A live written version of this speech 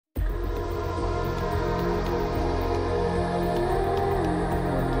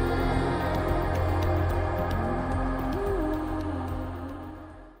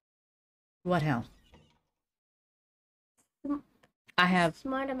What house? M- I have.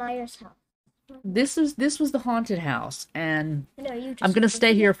 Smarter Meyer's house. This was the haunted house, and I know you I'm just gonna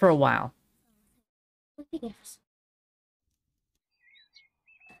stay here for a while. looking at us.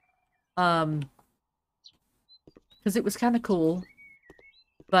 Um, because it was kind of cool,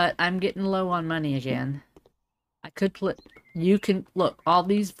 but I'm getting low on money again. I could put. You can look all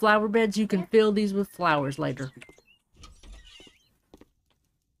these flower beds. You can fill these with flowers later.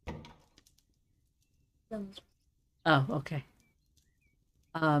 Oh, okay.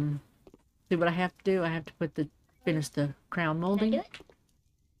 See what I have to do? I have to put the finish the crown Can I molding. do it?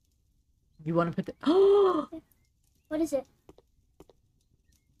 You want to put the oh What is it?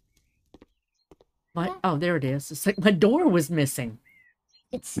 my oh there it is. It's like my door was missing.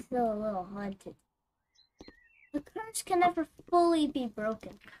 It's still a little haunted. The curse can never fully be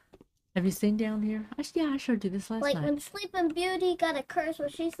broken. Have you seen down here? Yeah, I showed you this last Like night. when Sleeping Beauty got a curse when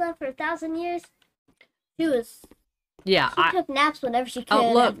she slept for 1,000 years, she was Yeah, she took naps whenever she could.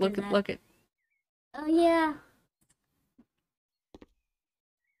 oh look, after look, that. look at. Oh yeah,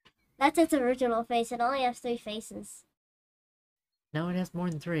 that's its original face. It only has 3 faces. No, it has more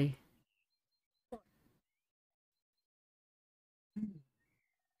than 3.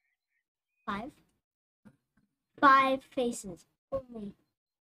 5. 5 faces only.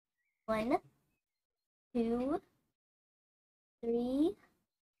 1, 2, 3,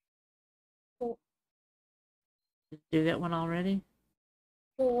 4. Do that one already?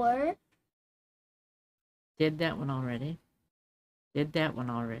 4. Did that one already? Did that one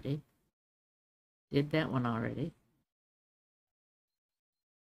already? Did that one already?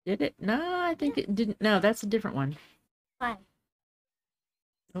 Did it? No, I think it didn't. No, that's a different one. 5.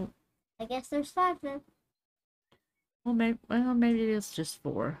 Oh, I guess there's 5 then. maybe it is just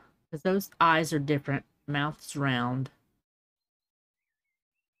 4. Because those eyes are different. Mouth's round.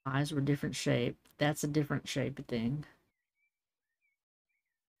 Eyes were different shape. That's a different shape thing.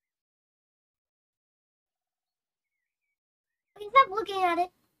 Okay, stop looking at it.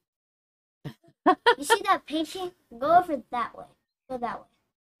 You see that painting? Go over that way. Go that way.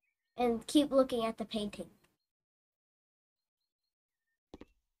 And keep looking at the painting.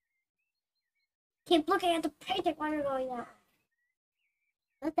 Keep looking at the painting while you're going that way.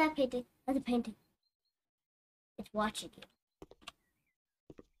 Not that painting. Not the painting. It's watching you.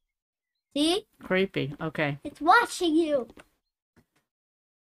 See? Creepy. Okay. It's watching you.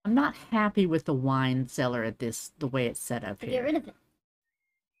 I'm not happy with the wine cellar at the way it's set up Get here. rid of it.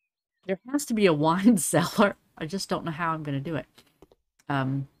 There has to be a wine cellar. I just don't know how I'm going to do it.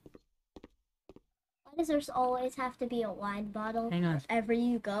 Why does there always have to be a wine bottle Hang on. wherever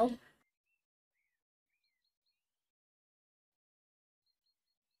you go?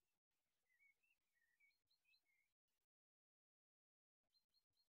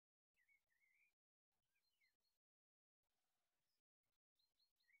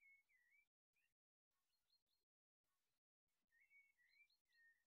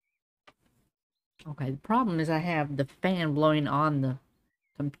 Okay, the problem is I have the fan blowing on the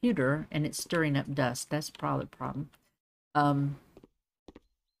computer and it's stirring up dust. That's probably the problem.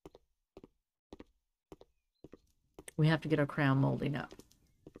 We have to get our crown molding up.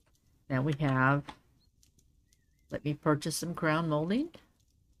 Now we have, let me purchase some crown molding.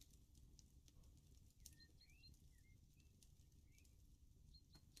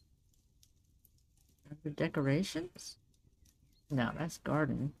 The decorations? No, that's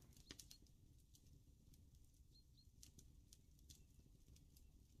garden.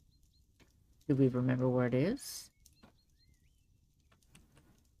 Do we remember where it is?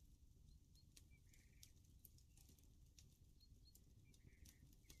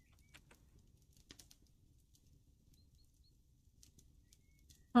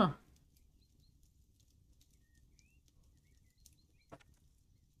 Huh.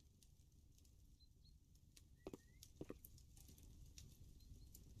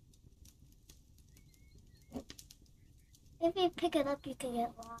 If you pick it up, you can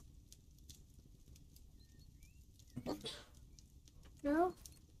get lost. No?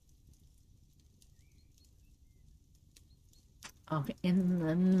 Oh,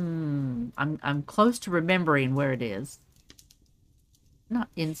 I'm close to remembering where it is. Not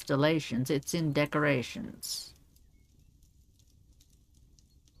installations, it's in decorations.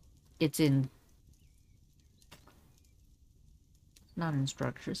 It's in not in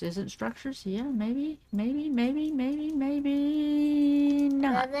structures. Is it structures? Yeah, maybe Now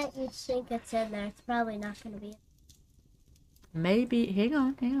not. that you think it's in there, it's probably not going to be. Maybe hang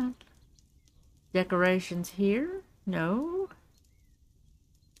on. Decorations here? No.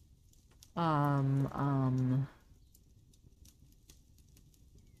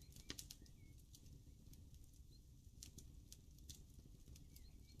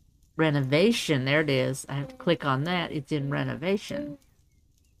 renovation. There it is. I have to click on that. It's in renovation.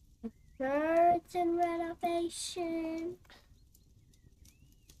 Birds in renovation.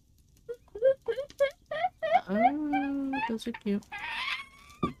 Oh, those are cute.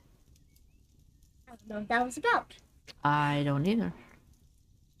 I don't know what that was about. I don't either.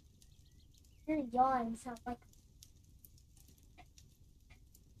 Your yawn sounds like.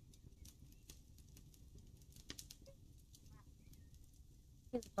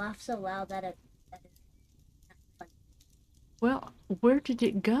 You laugh so loud that it's not funny. Well, where did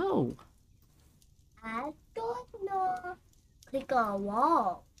it go? I don't know. Click on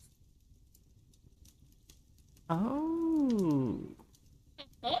wall. Oh,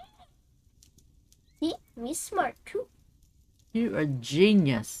 See, me smart too. you are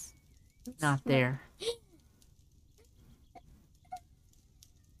genius. Not there.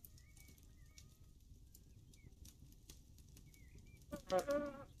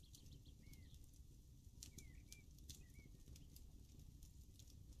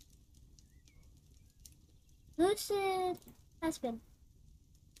 Lucid husband.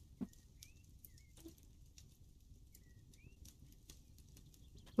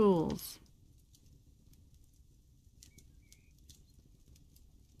 Tools.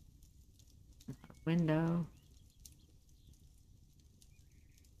 Window.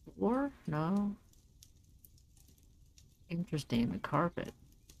 Or no. Interesting. The carpet.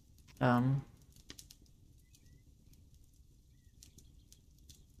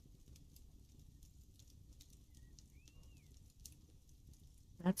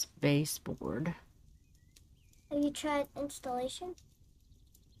 That's baseboard. Have you tried installation?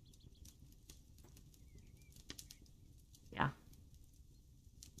 Yeah.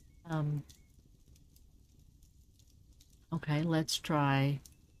 Okay, let's try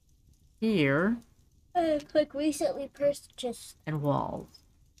here Click recently purchased. and walls.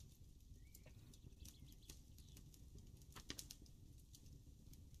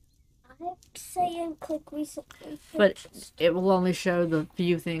 I'm saying click recently But purchased. it will only show the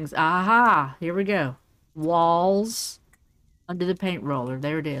few things. Aha! Here we go. Walls under the paint roller.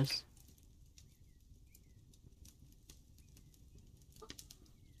 There it is.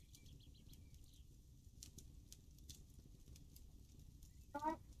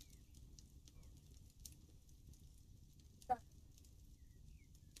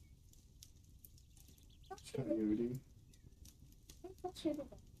 Coyote. Let's shoot it.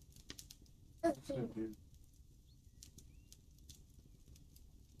 Let's see.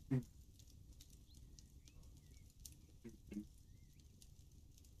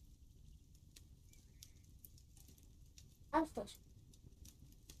 I'm still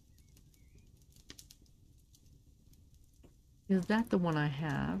Is that the one I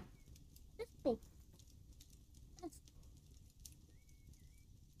have? shooting.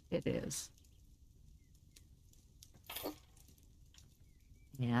 It is.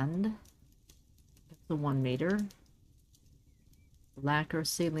 And that's the 1 meter. Lacquer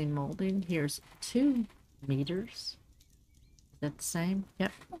ceiling molding. Here's 2 meters. Is that the same?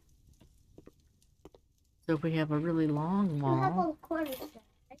 Yep. So if we have a really long You have wall. all the corners done,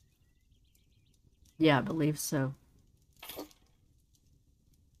 right? Yeah, I believe so.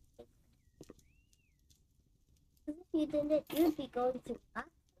 If you didn't, you'd be going through lots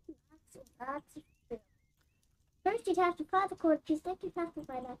and lots and lots of food. First, you'd have to find the corner piece, then you'd have to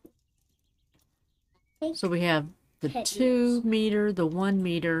find out. So we have the 2 meter, the 1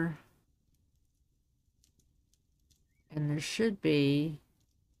 meter, and there should be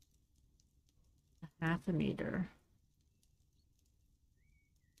a 1/2 meter.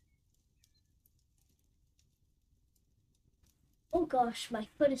 Oh gosh, my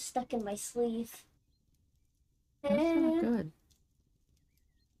foot is stuck in my sleeve. That's not good.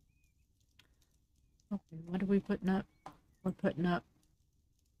 Okay, what are we putting up? We're putting up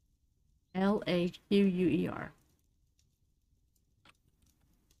LAQUER.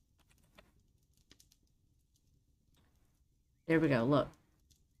 There we go, look.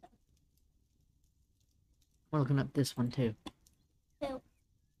 We're looking up this one too. So,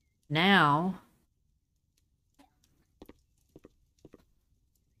 Now,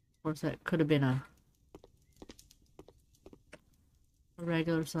 of course that could have been a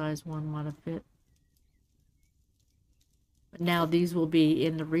regular size one might have fit. But now these will be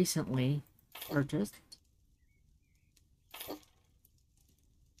in the recently purchased.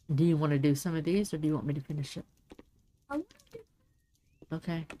 Do you want to do some of these or do you want me to finish it?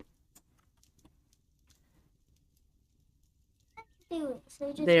 Okay. do it.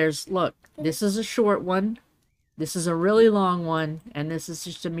 So just There's, look, this is a short one. This is a really long one. And this is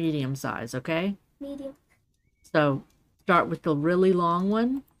just a medium size, okay? medium. So start with the really long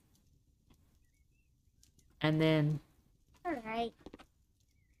one. and then All right.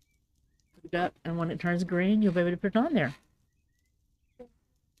 put it up, and when it turns green, you'll be able to put it on there.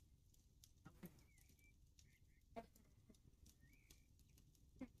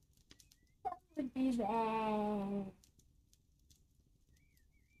 Would be bad.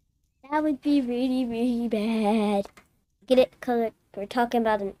 That would be really, really bad. Get it? Because we're talking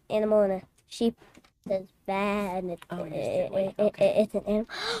about an animal and a sheep that's bad. And Oh, yes, wait, okay. it's an animal.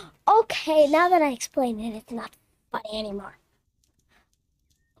 Okay, now that I explain it, it's not funny anymore.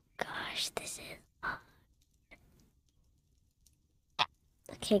 Gosh, this is hard.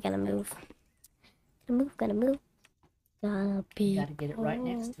 Okay, gotta move. Gotta move. Gotta be. You gotta get it right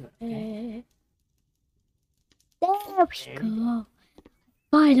next to it, okay? There we go.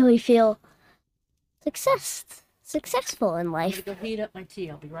 Finally feel successful in I'm life. gonna go heat up my tea.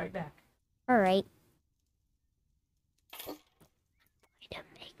 I'll be right back. All right. To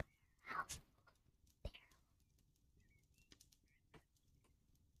make a house.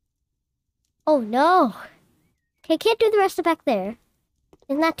 Oh no! Okay, can't do the rest of back there.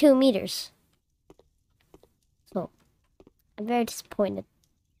 It's not 2 meters. So, I'm very disappointed.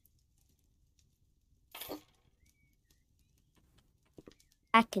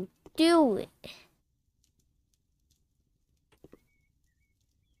 I can do it.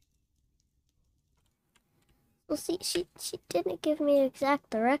 Well, see, she didn't give me exact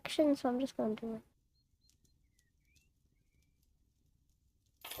directions, so I'm just gonna do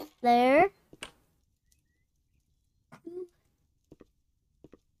it. There.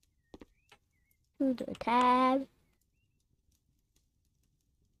 To the tab.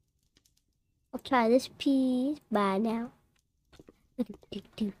 I'll try this piece by now.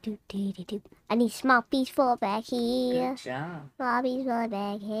 I need small piece full back here. Good job. Small piece full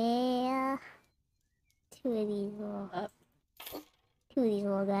back here. Two of these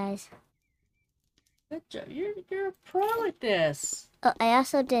little guys. Good job. You're a pro at this. Oh, I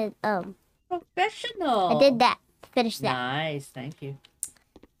also did Professional. I did that. Finished that. Nice. Thank you.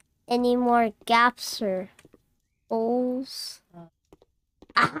 Any more gaps or holes?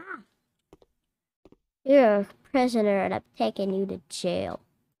 Aha! You're a prisoner and I'm taking you to jail.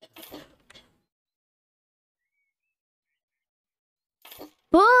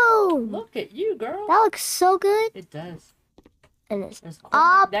 Boom! Look at you, girl. That looks so good. It does. And it's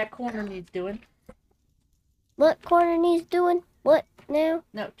Up. That corner needs doing. what corner needs doing? What now?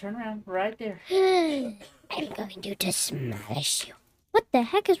 No, turn around. Right there. I'm going to smash you. What the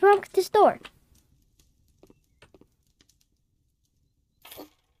heck is wrong with this door?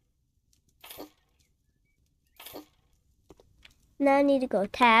 Now I need to go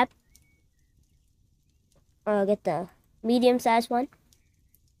tab. Or I'll get the medium-sized one.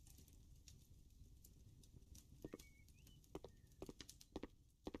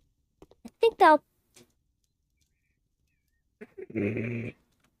 I think that'll... I'm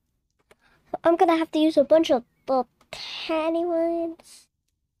gonna have to use a bunch of little tiny ones.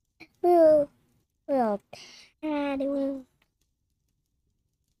 Little tiny ones.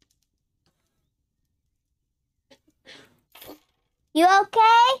 You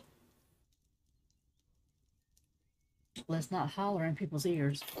okay? Let's not holler in people's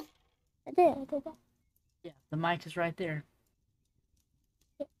ears. I did that. Yeah, the mic is right there.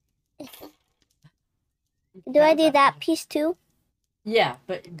 Do I do that piece too? Yeah,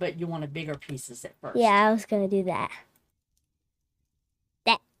 but you want a bigger pieces at first. Yeah, I was gonna do that.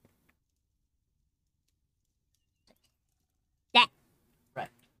 That. Right.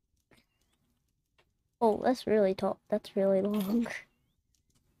 Oh, that's really tall. That's really long.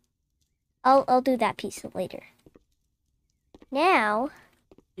 I'll do that piece later. Now.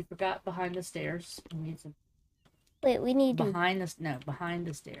 You forgot behind the stairs. You need some Wait, we need behind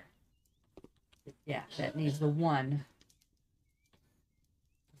the stair. Yeah, that needs the one.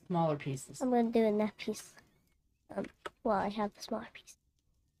 Smaller pieces. I'm gonna do in that piece. While I have the smaller piece.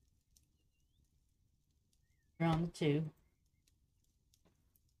 You're on the 2.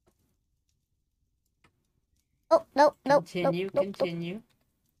 Oh no. Continue. Nope.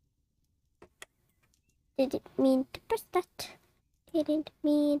 Didn't mean to press that. Didn't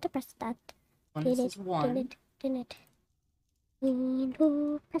mean to press that. One, this is 1. Didn't mean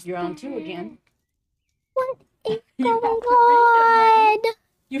to press You're on that. 2 again. What is You going have to read on?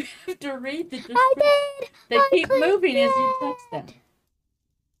 You have to read the I did. They I keep clicked moving as you it. touch them.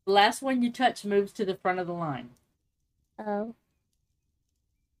 The last one you touch moves to the front of the line. Oh.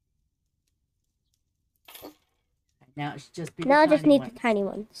 Now it's just be Now I the just tiny need ones. the tiny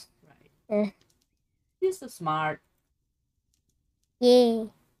ones. Right. You're so smart. Yay.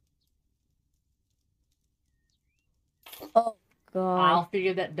 Oh God. I'll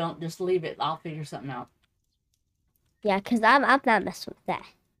figure that. Don't just leave it. I'll figure something out. Yeah, because I'm not messing with that.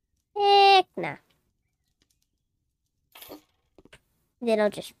 Heck nah. Then I'll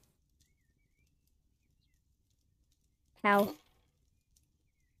just cow.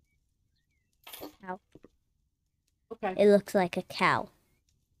 Cow. Okay. It looks like a cow.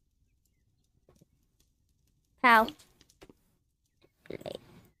 Cow.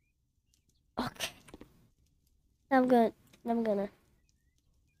 Okay. I'm gonna.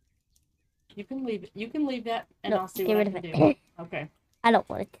 You can leave it. You can leave that, and No, I'll see get what I rid can of do. it. Okay. I don't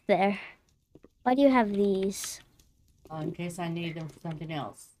want it there. Why do you have these? In case I need them for something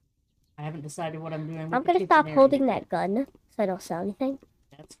else. I haven't decided what I'm doing with I'm the gonna kitchen stop area holding yet. that gun so I don't sell anything.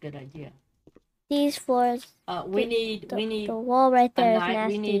 That's a good idea. These floors. We need The wall right a there is night.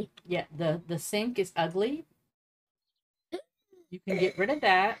 nasty. We need the sink is ugly. You can get rid of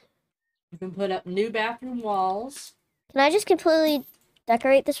that. You can put up new bathroom walls. Can I just completely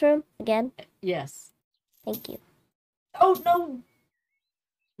decorate this room again? Yes. Thank you. Oh no.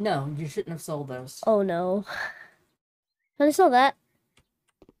 No, you shouldn't have sold those. Oh no. Can I sell that?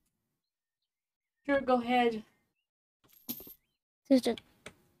 Sure, go ahead.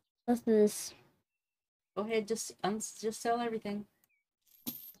 What's this? Go ahead. Just sell everything.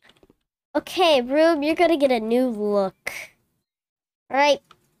 Okay, room, you're gonna get a new look. All right.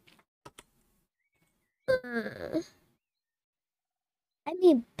 I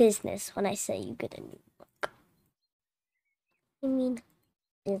mean business when I say you get a new look. I mean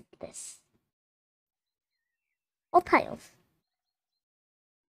business. All tiles.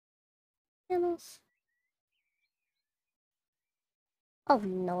 Panels. Oh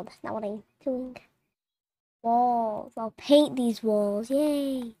no, that's not what I'm doing. Walls. I'll paint these walls.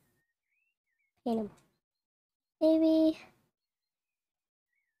 Yay. Paint them. Maybe.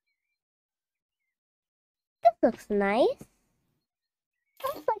 This looks nice.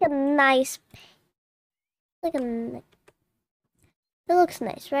 Looks like a nice. Like a. It looks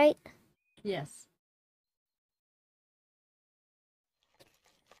nice, right? Yes.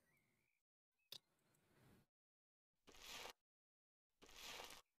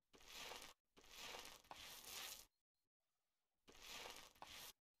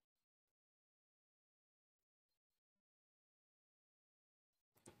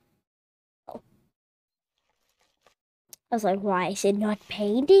 I was like, why is it not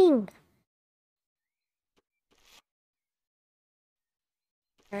painting?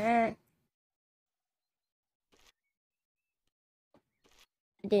 I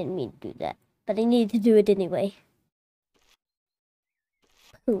didn't mean to do that, but I needed to do it anyway.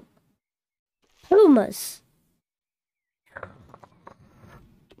 Pumas.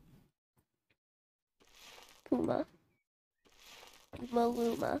 Puma. Puma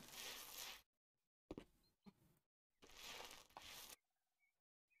Luma.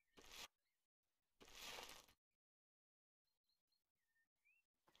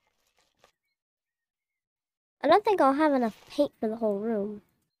 I don't think I'll have enough paint for the whole room.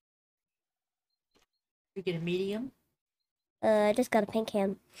 You get a medium. I just got a paint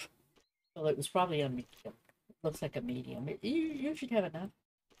can. Well, it was probably a medium. It looks like a medium. You should have enough.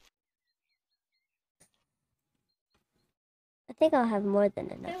 I think I'll have more than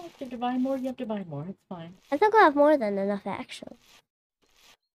enough. Yeah, if you have to buy more, you have to buy more. It's fine. I think I'll have more than enough, actually.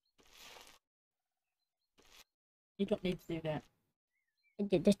 You don't need to do that. I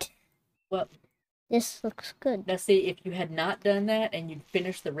did it. Well, This looks good. now see, if you had not done that and you'd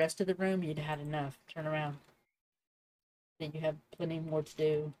finished the rest of the room, you'd had enough. Turn around. Then you have plenty more to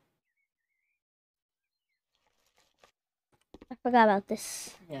do. I forgot about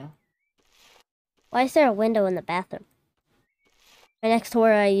this. Yeah. Why is there a window in the bathroom? Right next to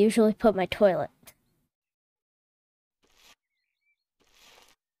where I usually put my toilet.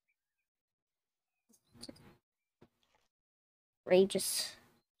 Outrageous.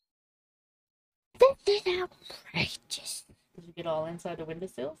 This is outrageous. Did you get all inside the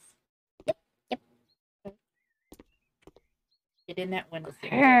windowsills? Yep. Okay. Get in that windowsill.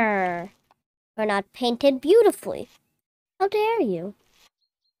 Are not painted beautifully. How dare you?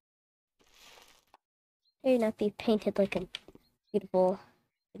 Dare you not be painted like a beautiful,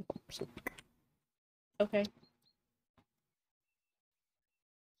 beautiful pink. Okay.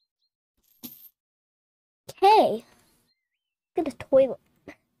 Okay. Get a toilet.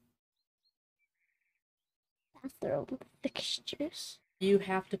 Bathroom fixtures. You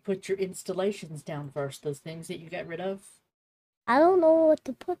have to put your installations down first. Those things that you got rid of. I don't know what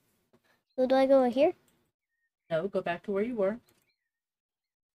to put. So do I go here? No, go back to where you were.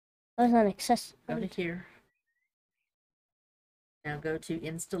 I was on access. Go to here. Now go to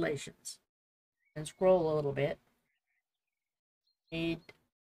installations. And scroll a little bit. Need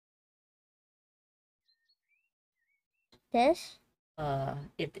This?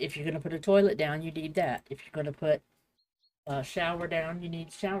 If you're gonna put a toilet down, you need that. If you're gonna put a shower down, you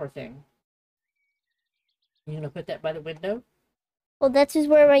need shower thing. You gonna put that by the window? Well, that's just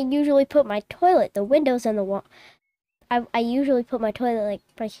where I usually put my toilet. The windows and the wall. I usually put my toilet like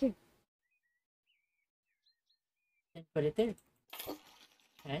right here. And put it there.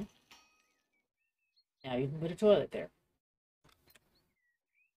 Okay. Now you can put a toilet there.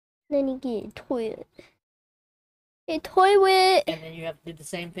 Then you get a toilet. A toilet. And then you have to do the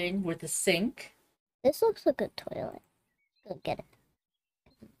same thing with the sink. This looks like a toilet. Go get it.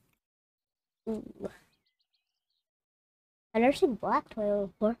 Ooh. I've never seen black toilet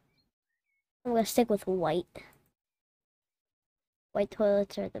before. I'm gonna stick with white. White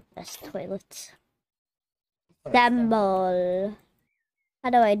toilets are the best toilets. Assemble. How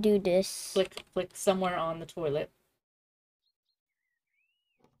do I do this? Click somewhere on the toilet.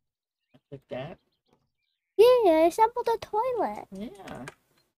 Click that. Yeah, I assembled a toilet. Yeah.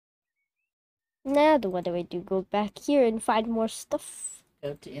 Now what do I do? Go back here and find more stuff.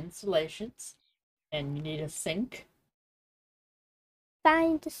 Go to installations. And you need a sink.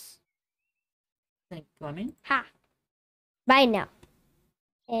 Find this. Sink plumbing. Ha. Bye now.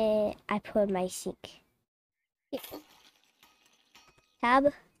 I put my sink. Here.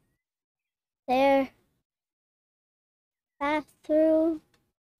 Tab. There. Bathroom.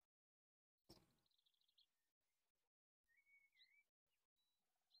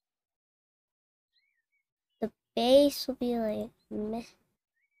 The base will be like meh.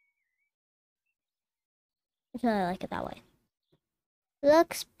 I really like it that way.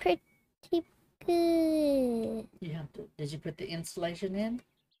 Looks pretty good. You have to. Did you put the installation in?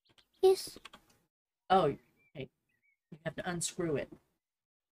 Yes. Oh, hey. You have to unscrew it.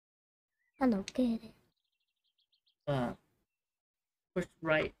 I don't get it. Push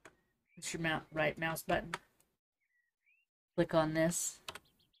right. Push your right mouse button. Click on this.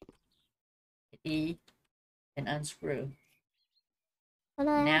 Hit E. And unscrew.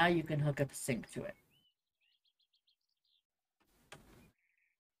 Now you can hook up a sink to it.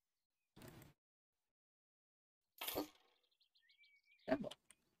 Simple.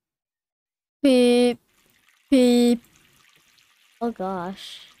 Beep. Beep. Oh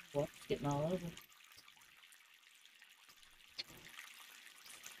gosh. Well, it's getting all over.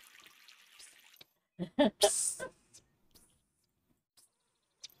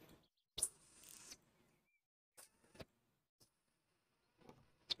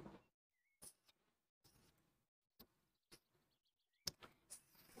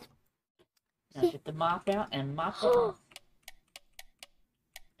 Now get the mop out and mop it off.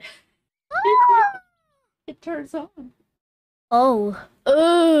 It turns on. Oh.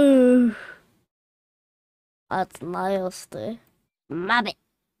 Oh. That's nasty. Mop it.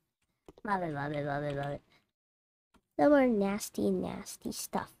 Mop it, mop it, mop it, mop it. Some more nasty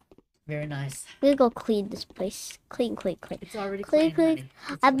stuff. Very nice. I'm gonna go clean this place. Clean. It's already Clean. honey.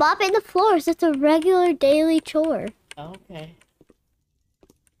 I'm mopping the floors. It's a regular daily chore. Okay.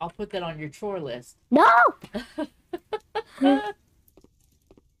 I'll put that on your chore list. No!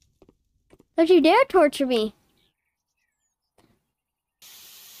 Don't you dare torture me.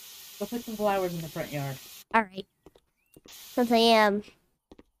 Go put some flowers in the front yard. Alright. Since I am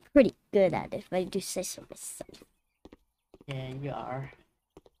pretty good at it, if I do say so myself. Yeah, you are.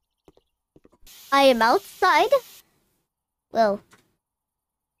 I am outside. Well,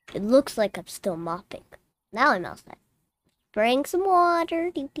 it looks like I'm still mopping. Now I'm outside. Bring some water.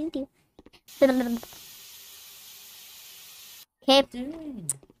 Do. Okay. Doing.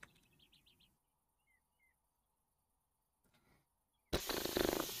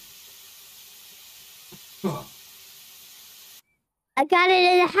 I got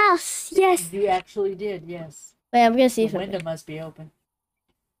it in the house. Yes. You actually did, yes. Wait, I'm gonna see The if window must be open.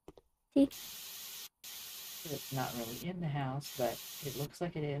 See? It's not really in the house, but it looks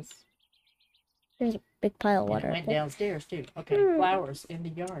like it is. There's a big pile of And water. it went up there. downstairs too. Okay, flowers in the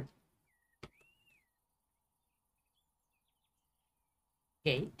yard.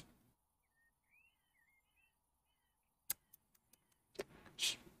 Gate.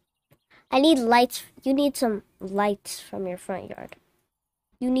 I need lights. You need some lights from your front yard.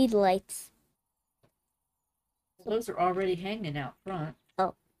 You need lights. Those are already hanging out front.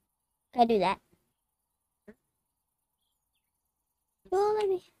 Can I do that? Well, let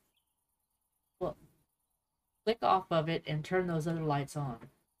me. Well, click off of it and turn those other lights on.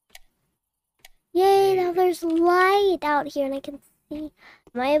 Yay! Now there's light out here, and I can see.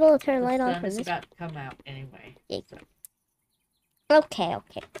 Am I able to turn The light on sun from is this? about to come out anyway. Yay. So, Okay.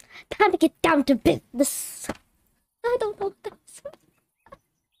 Time to get down to business. I don't know what that's.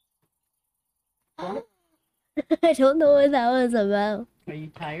 I don't know what that was about. Are you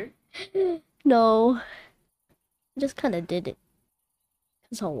tired? No, I just kind of did it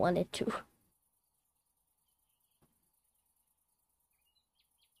because I wanted to.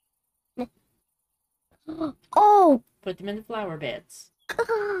 Oh Put them in the flower beds.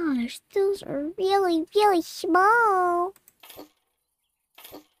 gosh, those are really, really small.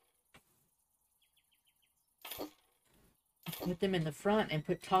 Put them in the front and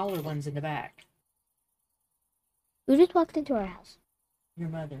put taller ones in the back. Who just walked into our house? Your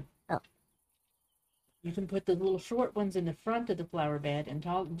mother. Oh. You can put the little short ones in the front of the flower bed and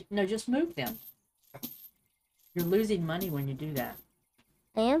tall. No, just move them. You're losing money when you do that.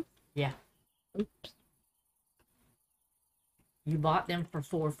 I am? Yeah. Oops. You bought them for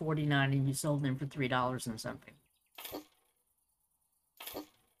 $4.49 and you sold them for $3 and something.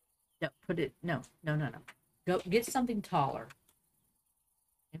 No, put it. No. Go get something taller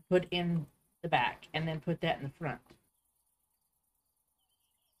and put in the back, and then put that in the front.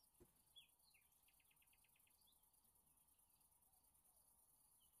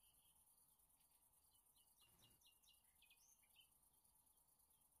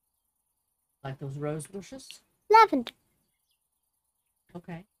 Like those rose bushes. Lavender.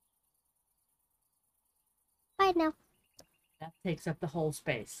 Okay. Right now. That takes up the whole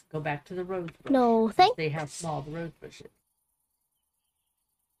space. Go back to the rose bush. No, and thanks. see how small the rose bush is.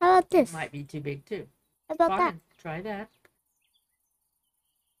 How about this? It might be too big too. How about that? Fine. Try that.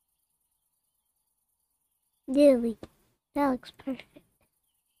 Really? That looks perfect.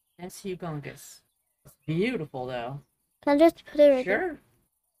 That's humongous. It's beautiful though. Can I just put it right there? Sure.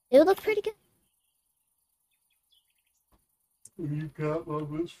 It'll look pretty good. You got one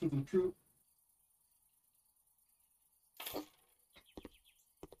of this for the trip?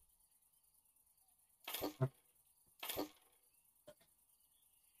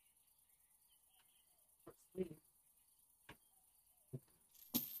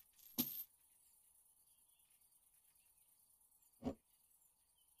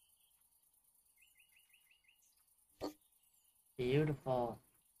 Beautiful.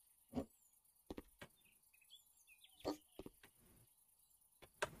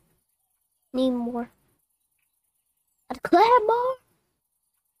 Need more. I'd clap more.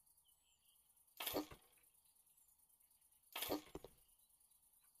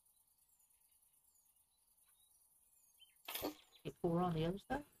 Get 4 on the other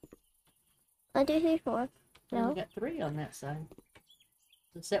side. 1, 2, 3, 4. No. No. We got 3 on that side.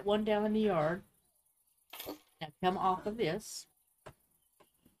 So set one down in the yard. Now come off of this.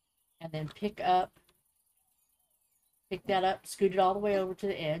 And then pick that up, scoot it all the way over to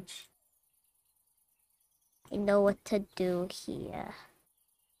the edge. I know what to do here.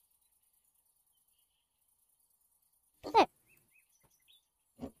 There.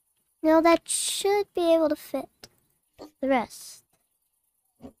 Now that should be able to fit the rest.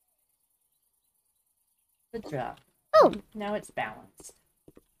 Good job. Oh, Now it's balanced.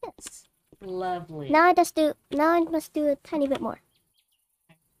 yes. Lovely. Now I must do a tiny bit more.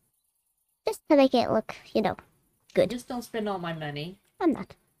 Just to make it look, good. Just don't spend all my money. I'm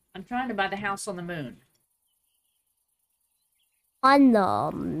not. I'm trying to buy the house on the moon. On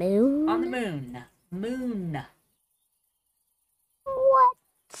the moon? On the moon. Moon. What?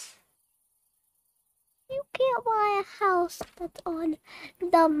 You can't buy a house that's on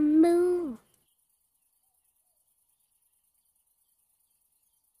the moon.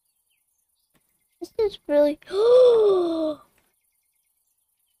 This is really...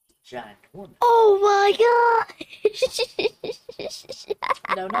 Giant woman. Oh my gosh!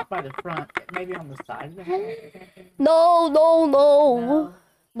 No, not by the front. Maybe on the side of the house or something. No. No.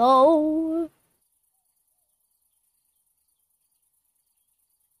 No.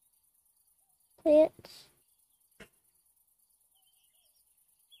 Plants.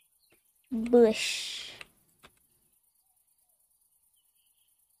 Bush.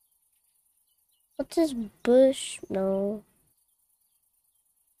 What's this bush? No.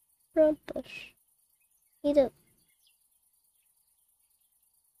 Front bush. Need a...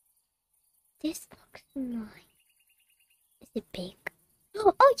 This looks nice. Is it big?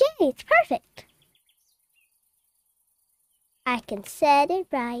 Oh, yay! It's perfect! I can set it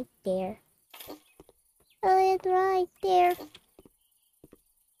right there. Set it right there.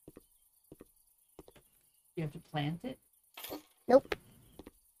 You have to plant it. Nope.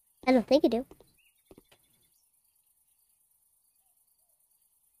 I don't think you do.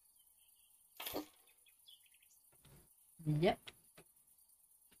 Yep.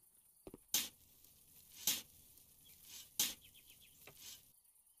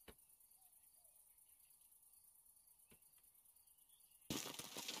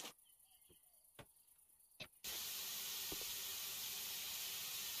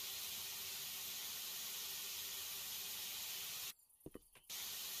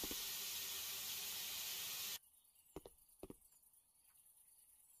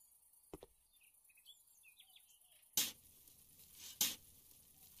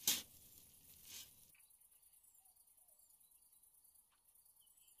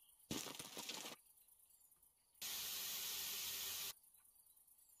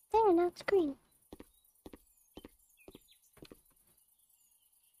 There, now it's green.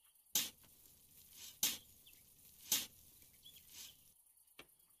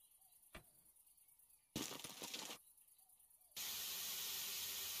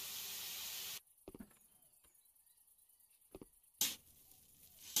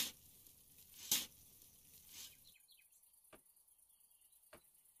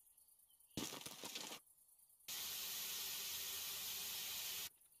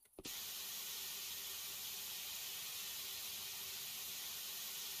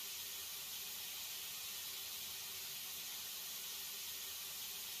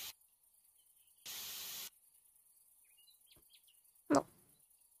 No.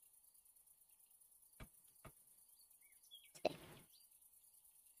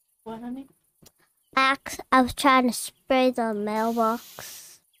 What, honey? I was trying to spray the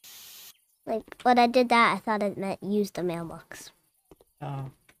mailbox. Like, when I did that, I thought it meant use the mailbox.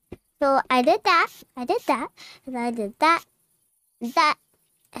 Oh. So I did that, and then I did that, and that,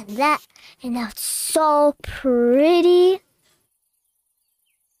 and now it's so pretty.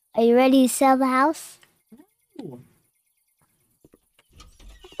 Are you ready to sell the house? Ooh.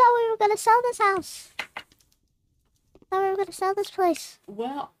 I thought we were gonna sell this house. I thought we were gonna sell this place.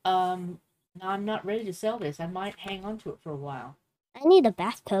 Well, no, I'm not ready to sell this. I might hang on to it for a while. I need a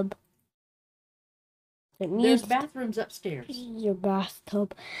bathtub. There's bathrooms upstairs. Your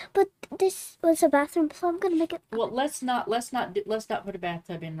bathtub, but this was a bathroom, so I'm gonna make it. Well, let's not put a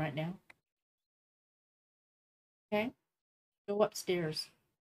bathtub in right now. Okay, go upstairs.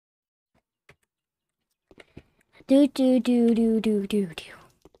 Do.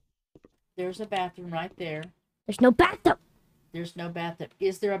 There's a bathroom right there. There's no bathtub. There's no bathtub.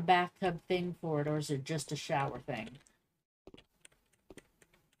 Is there a bathtub thing for it, or is it just a shower thing?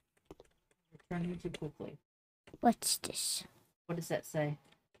 You're turning too quickly. What's this? What does that say?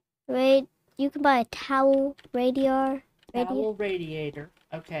 You can buy a towel radiator. Towel radiator.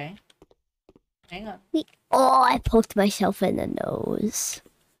 Okay. Hang on. Oh, I poked myself in the nose.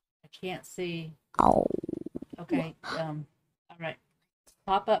 I can't see. Oh. Okay. All right.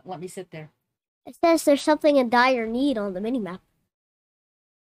 Pop up. Let me sit there. It says there's something in dire need on the minimap.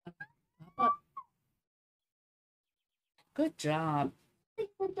 Okay. Pop up. Good job.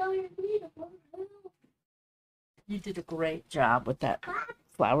 You did a great job with that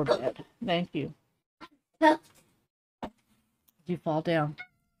flower bed. Thank you. Did you fall down?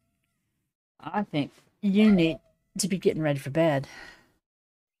 I think you need to be getting ready for bed.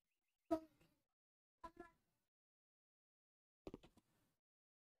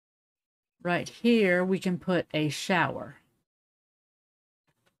 Right here, we can put a shower.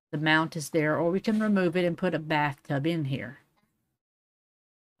 The mount is there, or we can remove it and put a bathtub in here.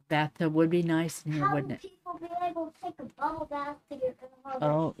 Bathtub would be nice in here, wouldn't it? How would people be able to take a bubble bath to get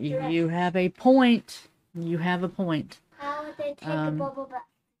Oh, you have a point. You have a point. How would they take a bubble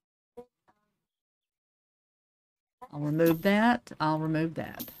bath? I'll remove that. I'll remove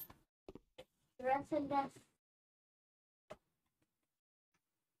that. Dress and desk.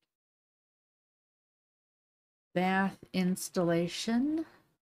 Bath installation.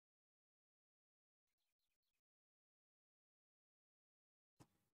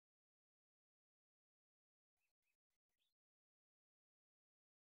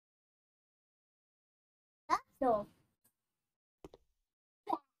 No.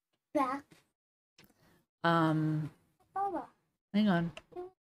 Bath. Hang on.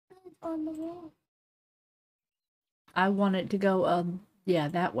 On the wall. I want it to go, yeah,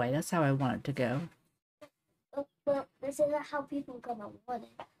 that way. That's how I want it to go. But this isn't how people are gonna want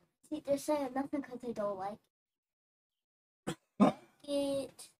it. See, they're saying nothing because they don't like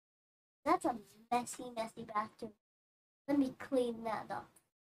it. That's a messy bathroom. Let me clean that up.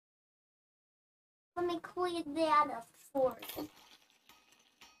 Let me clean that up for you.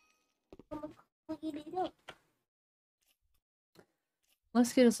 Let me clean it up.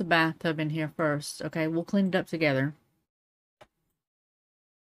 Let's get us a bathtub in here first. Okay, we'll clean it up together.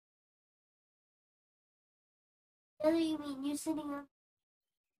 What do you mean? You sitting on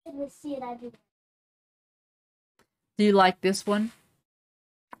the seat? I do. Do you like this one?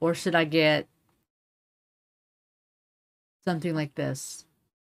 Or should I get something like this?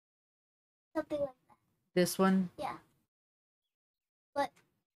 Something like that. This one? Yeah. But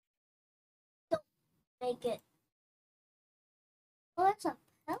don't make it. Oh, it's a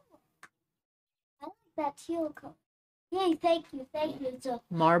pillow. I like that teal color. Yay, thank you. It's a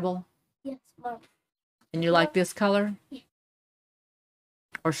Marble? yes, marble. And you like this color? Yeah.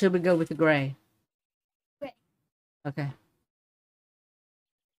 Or should we go with the gray? Gray. Okay.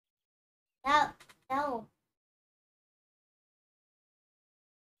 Now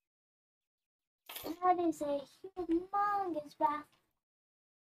That is a humongous bath.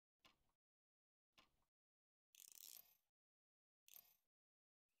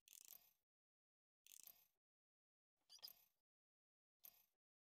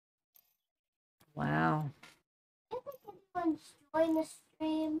 Wow. I think anyone's joined the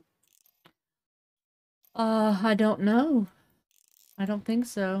stream. I don't know. I don't think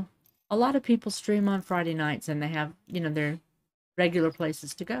so. A lot of people stream on Friday nights and they have, their regular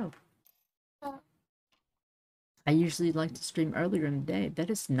places to go. Uh, I usually like to stream earlier in the day. That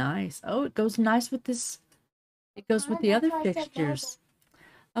is nice. Oh, it goes nice with this. It goes with the that's other why I said fixtures.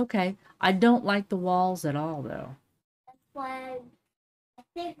 Okay. I don't like the walls at all, though. that's why I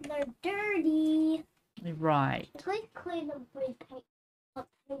think they're dirty. Right. Please clean them, please paint them.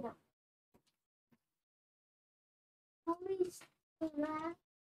 Please relax.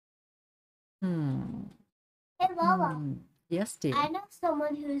 Hmm. Hey Lola, Yes, dear. I know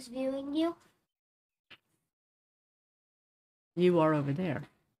someone who's viewing you. You are over there.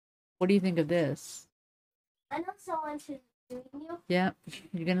 What do you think of this? I know someone who's viewing you. Yep.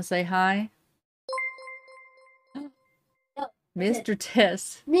 You're going to say hi? No, Mr.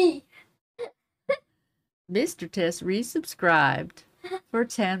 Tess. me. Mr. Tess resubscribed for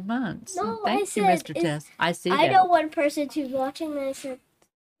 10 months. No, Thank I you, said, Mr. Tess. I see I that. know one person who's watching, and I said,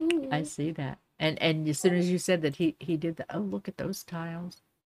 I see that. And as soon as you said that, he did that. Oh, look at those tiles.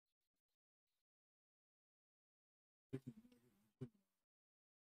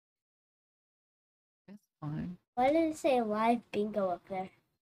 That's fine. Why did it say live bingo up there?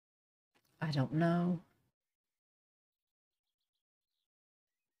 I don't know.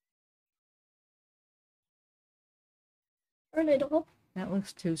 Turn it off. That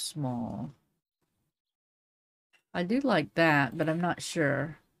looks too small. I do like that, but I'm not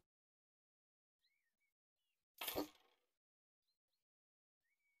sure.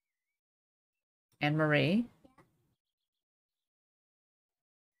 Anne Marie?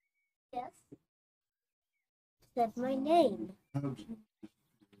 Yes. Said my name.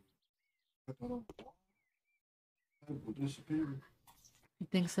 Will disappear. You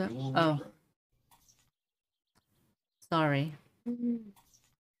think so? Oh, sorry.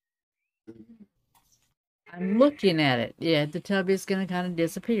 I'm looking at it. Yeah, the tub is going to kind of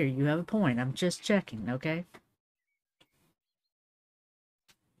disappear. You have a point. I'm just checking, okay?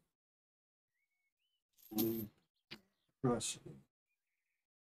 Press.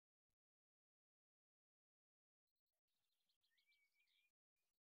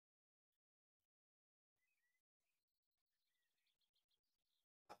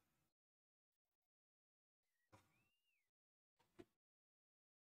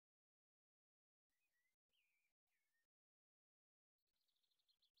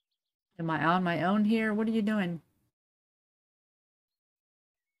 Am I on my own here? What are you doing?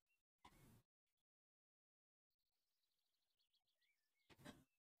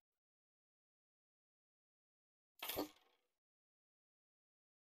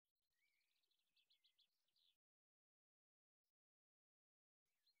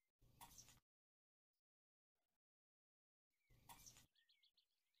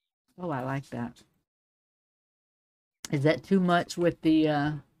 Oh, I like that. Is that too much with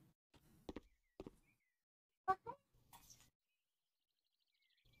the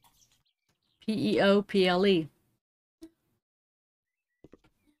P-E-O-P-L-E?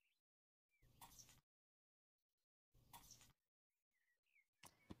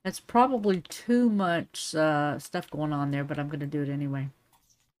 That's probably too much stuff going on there, but I'm going to do it anyway.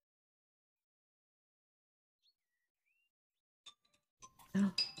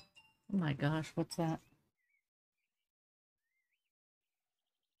 Oh my gosh, what's that?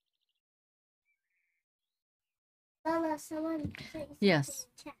 Lola, someone. Yes,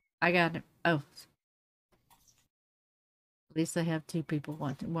 I got it. Oh, at least I have 2 people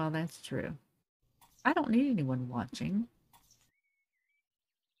watching. Well, that's true. I don't need anyone watching.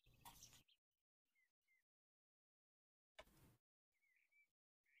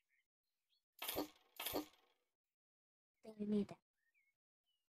 You need that.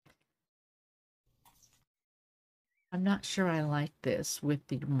 I'm not sure I like this with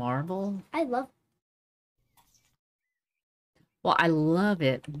the marble. I love. Well, I love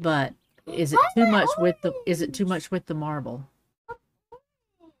it, but is it Why too am I much with the orange? marble?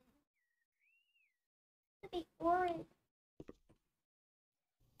 To be orange.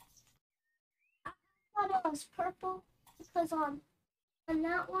 I thought it was purple because on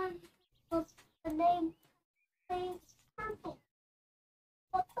that one, the name says purple.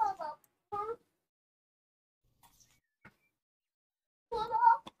 What the purple?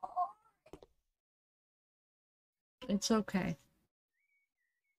 It's okay.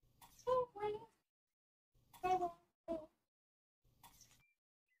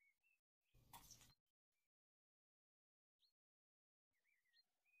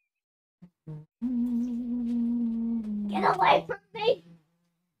 Get away from me!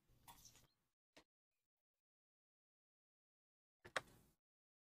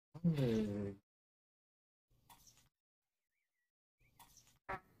 Hey.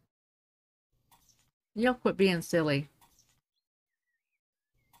 You'll quit being silly.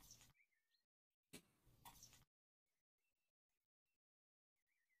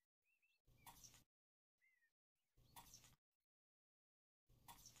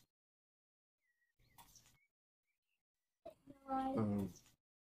 So,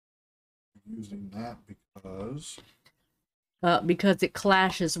 using that because Because it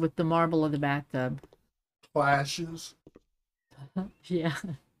clashes with the marble of the bathtub. clashes. Yeah.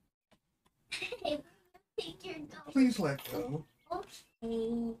 Take your dog. Please let go.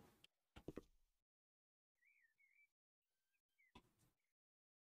 Okay.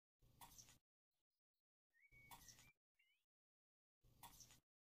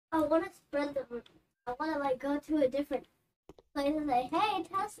 I want to spread the room. I want to like go to a different place and say, "Hey,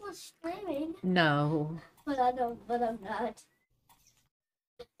 Tesla's streaming," No. but I don't. But I'm not.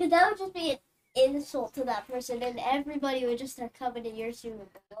 Because that would just be an insult to that person, and everybody would just start coming to your stream and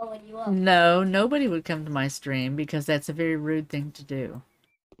blowing you up. No, nobody would come to my stream because that's a very rude thing to do.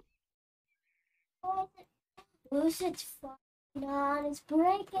 Lucid's not on his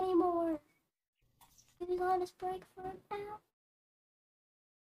break anymore. He was on his break for an hour.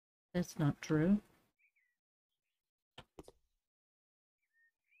 That's not true.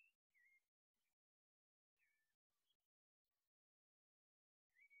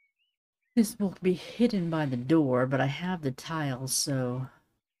 This will be hidden by the door, but I have the tiles, so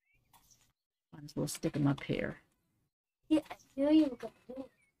might as well stick them up here. Yeah, I knew you were going to do it.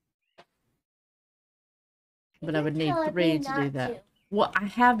 But I would need 3 to do that. Well, I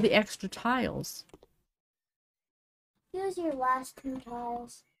have the extra tiles. Use your last 2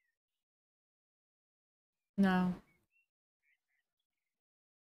 tiles. No.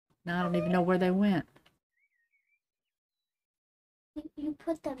 Now I don't even know where they went. You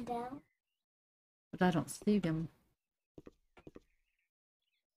put them down. But I don't see them.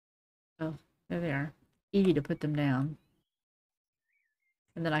 Oh, there they are. E to put them down.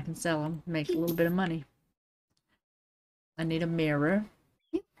 And then I can sell them, make a little bit of money. I need a mirror.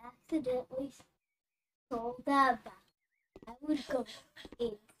 You accidentally sold that back. I would go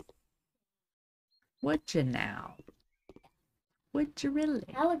in. Would you now? Would you really?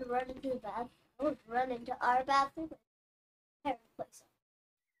 I would run into the bathroom. I would run into our bathroom and tear the place up.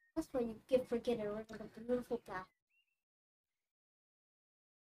 That's what you get for getting rid of a beautiful bathroom.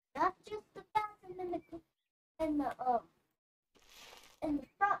 Not just the bathroom in the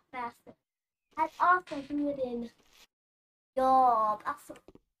front bathroom. I'd also do it in your bathroom.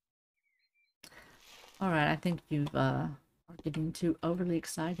 Alright, I think you are getting too overly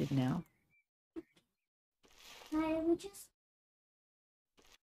excited now. I would just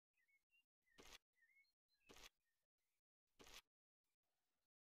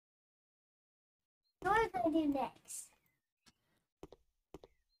what are we gonna do next?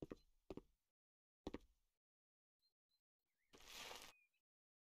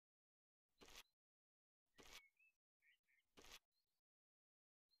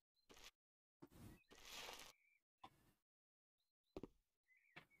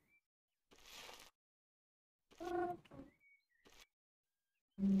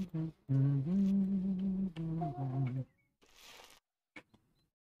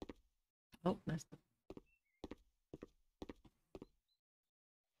 Oh, that's the...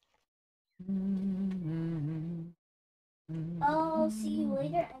 I'll see you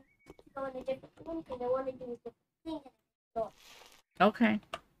later. I'm going to a different room because I want to do a different thing. Okay.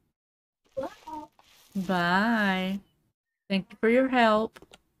 Bye. Bye. Thank you for your help.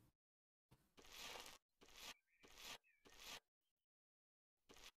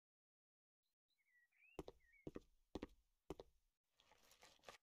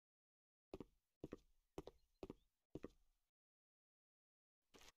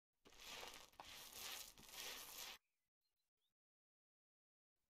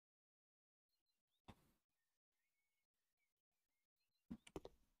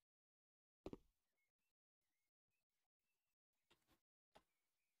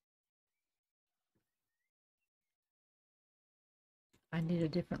 I need a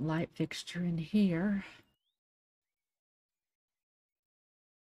different light fixture in here.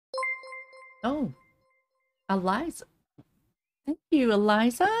 Oh, Eliza. Thank you,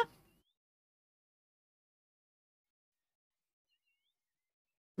 Eliza.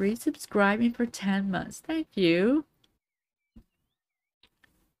 Resubscribing for 10 months. Thank you.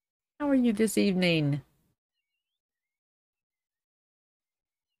 How are you this evening?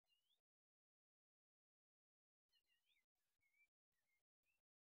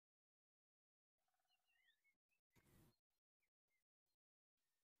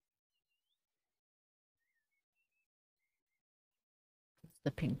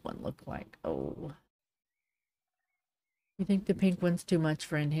 The pink one look like? Oh. You think the pink one's too much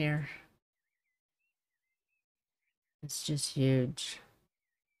for in here? It's just huge.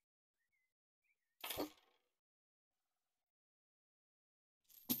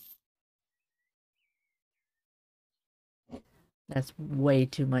 That's way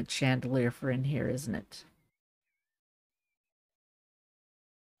too much chandelier for in here, isn't it?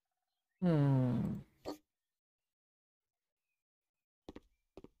 Hmm.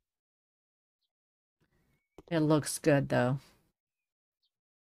 It looks good, though.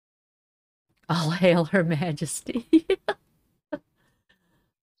 All hail Her Majesty.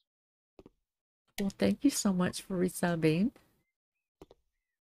 Well, thank you so much for resubbing.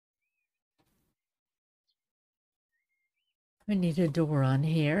 I need a door on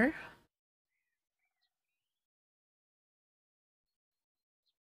here.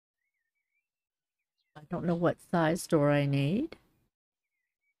 I don't know what size door I need.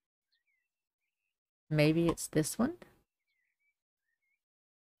 Maybe it's this one.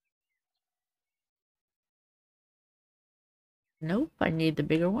 Nope, I need the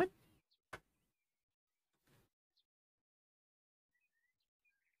bigger one.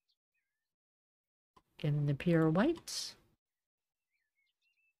 In the pure white.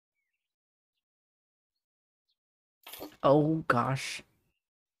 Oh gosh.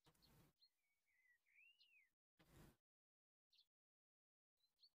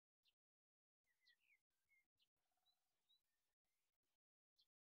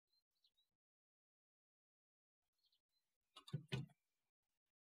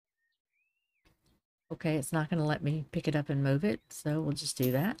 Okay, it's not going to let me pick it up and move it, so we'll just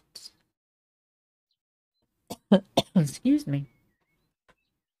do that. Excuse me.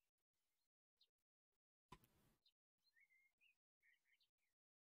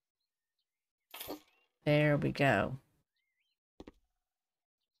 There we go.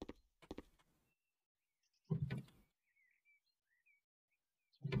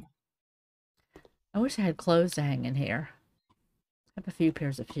 I wish I had clothes to hang in here. I have a few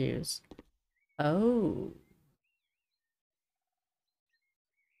pairs of shoes. Oh.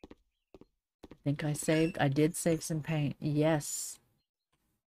 I think I did save some paint. Yes.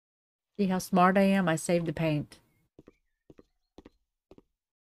 See how smart I am? I saved the paint.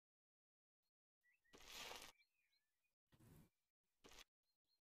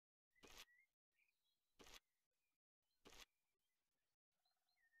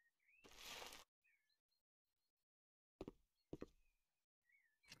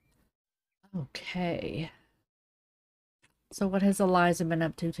 Okay. So what has Eliza been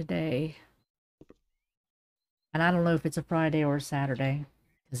up to today? And I don't know if it's a Friday or a Saturday,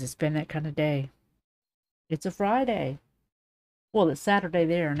 because it's been that kind of day. It's a Friday. Well, it's Saturday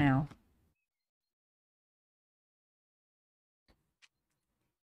there now.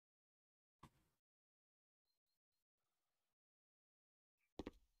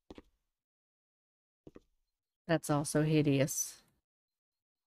 That's also hideous.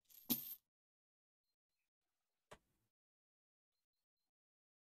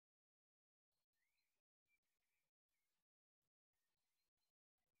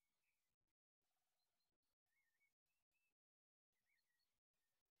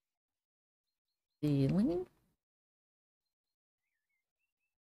 Ceiling?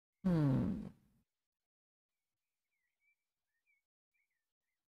 Hmm.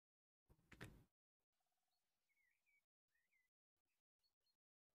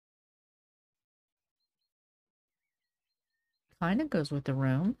 Kind of goes with the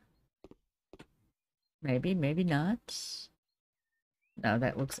room. Maybe, maybe not. No,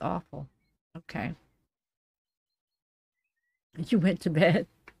 that looks awful. Okay. You went to bed.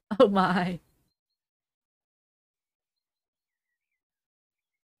 Oh my.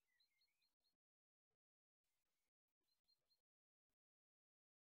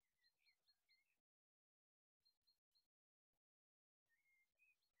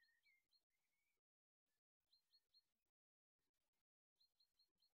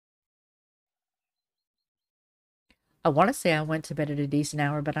 I want to say I went to bed at a decent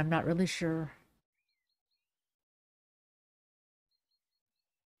hour, but I'm not really sure.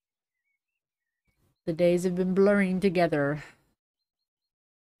 The days have been blurring together.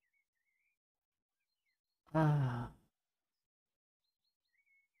 Ah.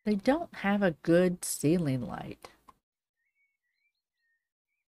 They don't have a good ceiling light.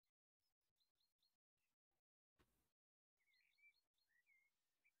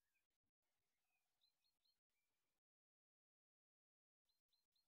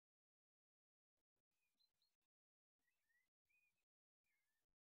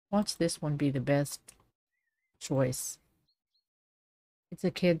 Watch this one be the best choice. It's a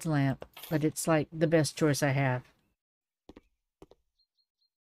kid's lamp, but it's like the best choice I have.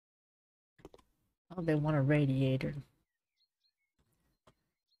 Oh, they want a radiator.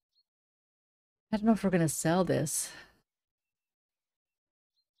 I don't know if we're gonna sell this.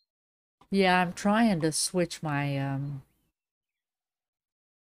 Yeah, I'm trying to switch my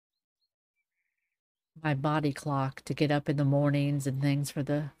body clock to get up in the mornings and things for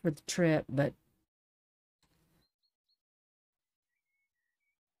the trip, but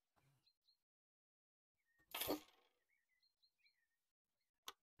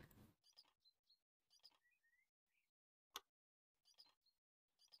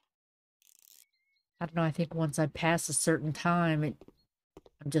I don't know, I think once I pass a certain time,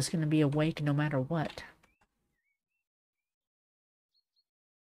 I'm just gonna be awake no matter what.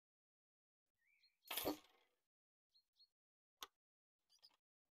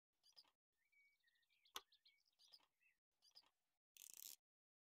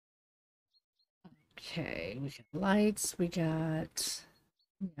 Okay, we got lights, we got...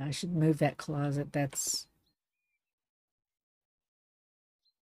 Yeah, I should move that closet. It's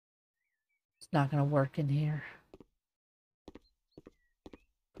not gonna work in here.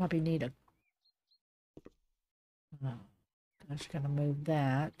 Probably need a... Oh, gosh, gonna move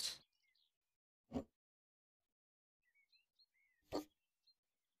that.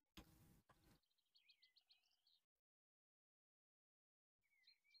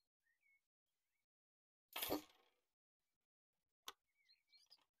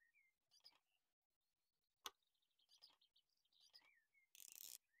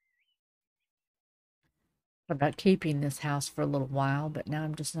 About keeping this house for a little while, but now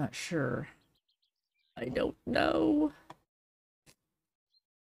I'm just not sure. I don't know.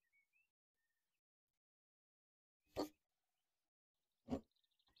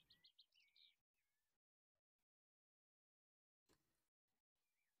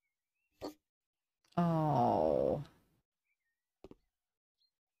 Oh,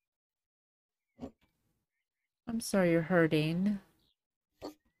 I'm sorry you're hurting.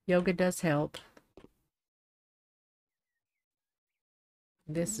 Yoga does help.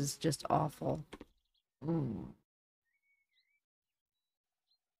 This is just awful. Mm.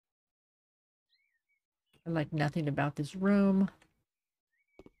 I like nothing about this room.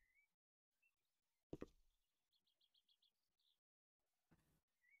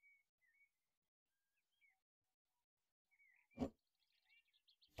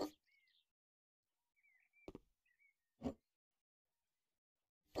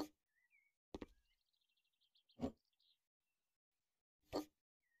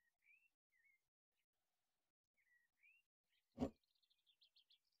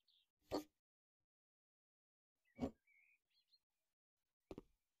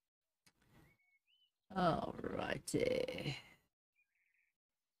 Alrighty.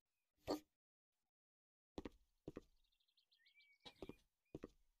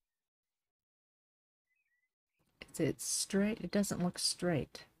 Is it straight? It doesn't look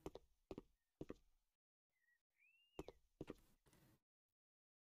straight.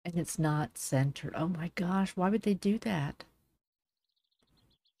 And it's not centered. Oh my gosh, why would they do that?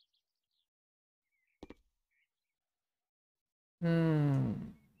 Hmm.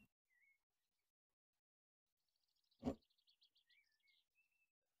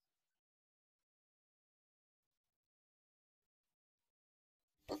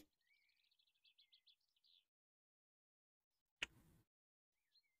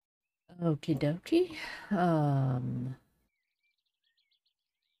 Okie dokie. Hmm.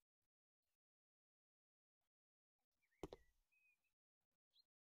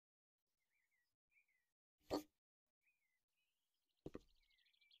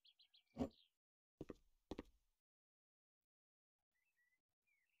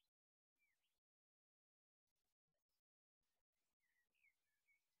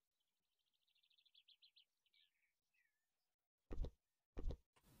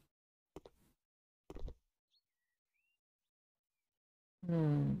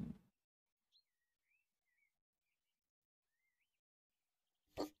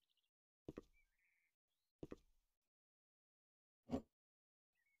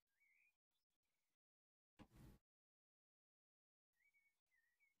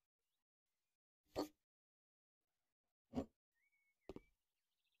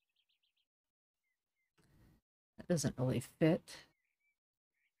 That doesn't really fit.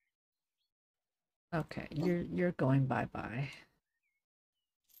 Okay, you're going bye-bye.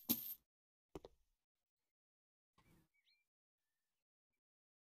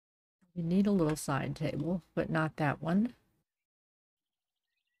 You need a little side table, but not that one.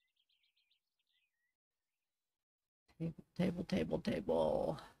 Table,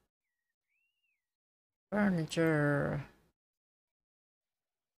 table. Furniture.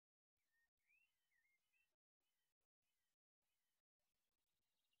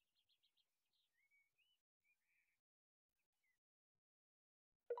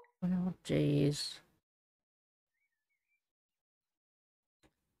 Well, geez.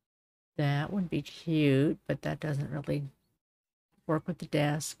 That would be cute, but that doesn't really work with the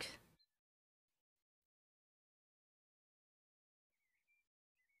desk.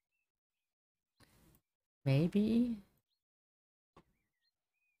 Maybe.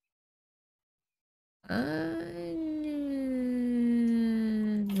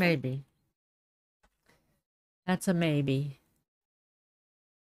 Maybe. That's a maybe.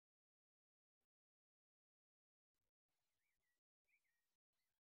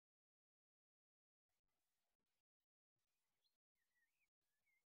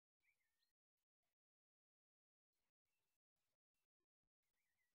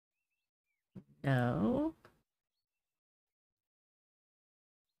 No.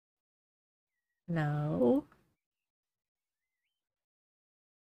 No.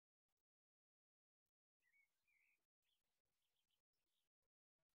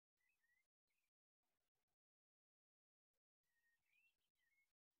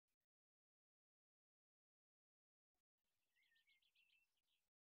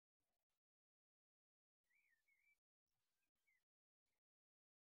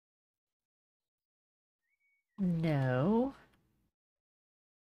 No.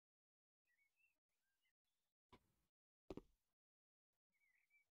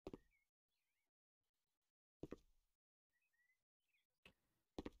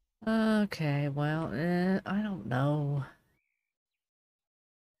 Okay, well, I don't know.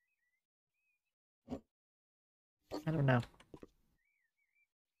 I don't know.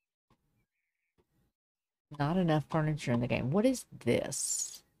 Not enough furniture in the game. What is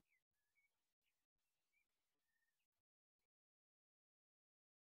this?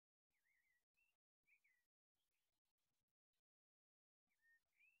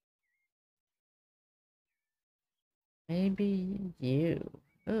 Maybe you.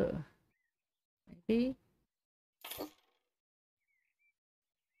 Ugh. Maybe.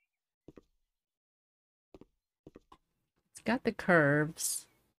 It's got the curves.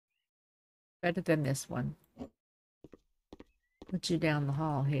 Better than this one. Put you down the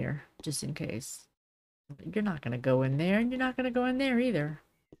hall here, just in case. You're not going to go in there, and you're not going to go in there either.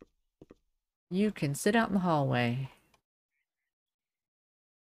 You can sit out in the hallway.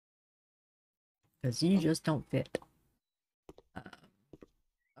 Because you just don't fit.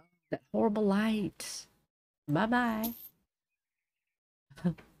 That horrible light. Bye-bye.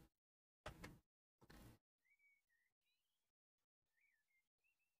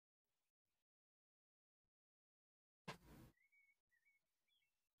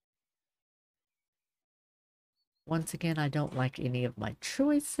 Once again, I don't like any of my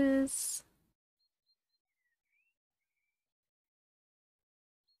choices.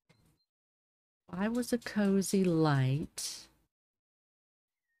 I was a cozy light.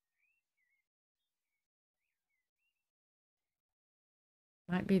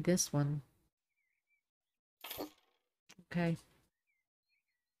 Might be this one. Okay.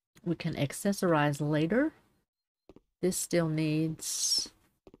 We can accessorize later. This still needs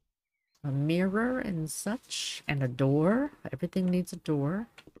a mirror and such, and a door. Everything needs a door.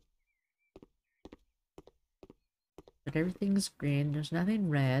 But everything's green. There's nothing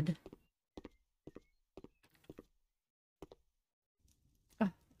red.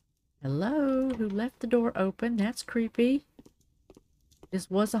 Oh, hello? Who left the door open? That's creepy. This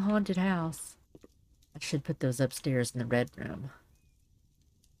was a haunted house. I should put those upstairs in the red room.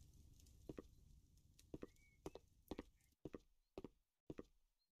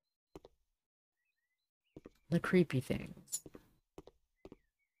 The creepy things.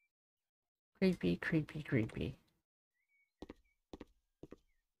 Creepy, creepy, creepy.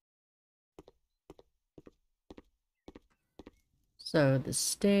 So the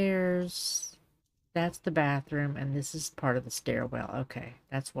stairs, that's the bathroom, and this is part of the stairwell. Okay,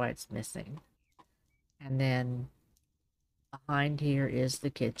 that's why it's missing. And then behind here is the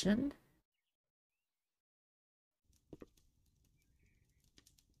kitchen.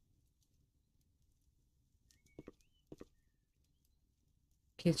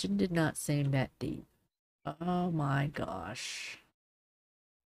 Kitchen did not seem that deep. Oh my gosh.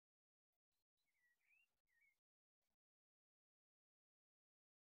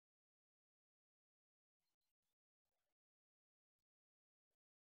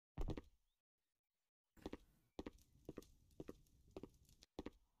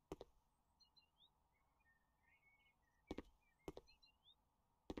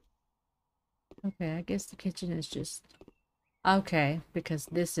 Okay, I guess the kitchen is just... Okay, because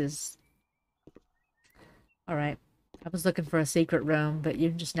this is... Alright. I was looking for a secret room, but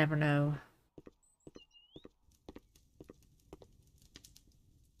you just never know.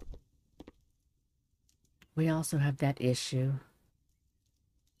 We also have that issue.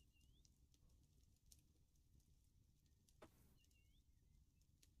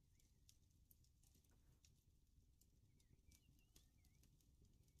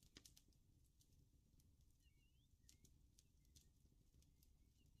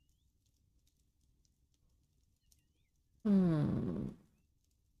 Hmm.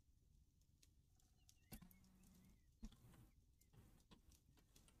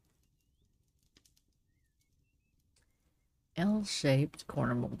 L-shaped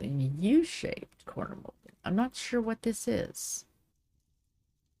corner molding, U-shaped corner molding. I'm not sure what this is.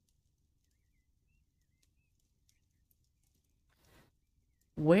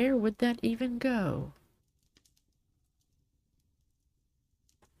 Where would that even go?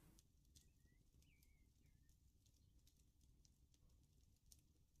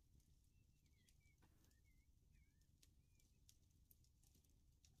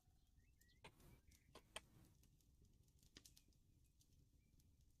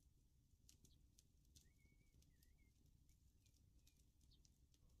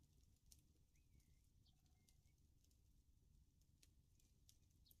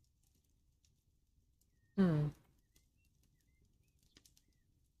 Hmm.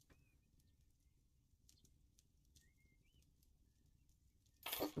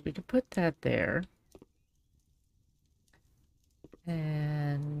 We could put that there.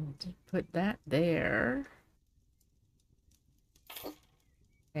 And put that there.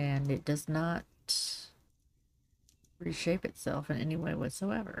 And it does not reshape itself in any way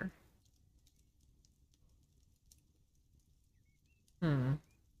whatsoever. Hmm.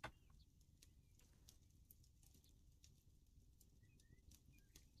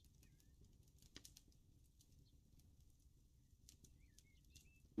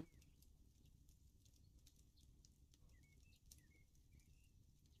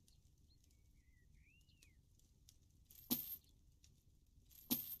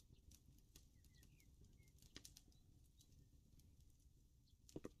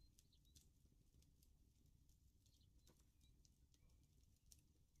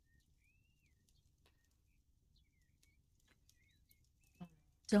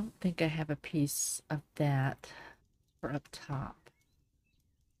 Don't think I have a piece of that for up top.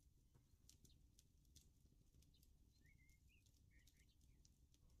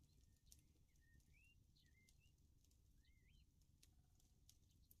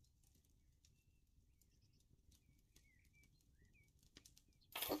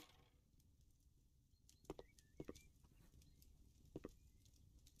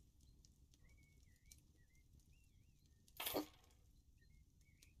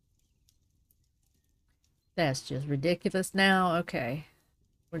 That's just ridiculous now. Okay.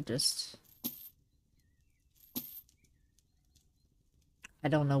 We're just... I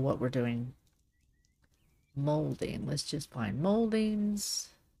don't know what we're doing. Molding. Let's just find moldings.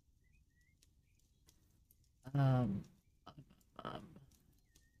 Um,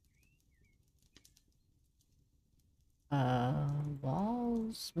 um,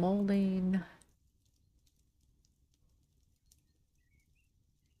 walls, molding.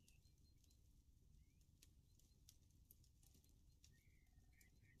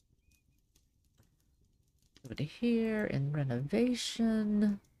 Go to here in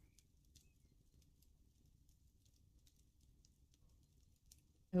renovation.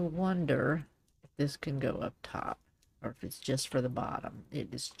 I wonder if this can go up top or if it's just for the bottom. It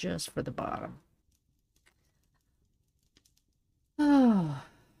is just for the bottom. Oh,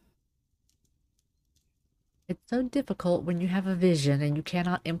 it's so difficult when you have a vision and you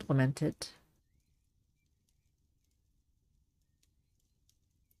cannot implement it.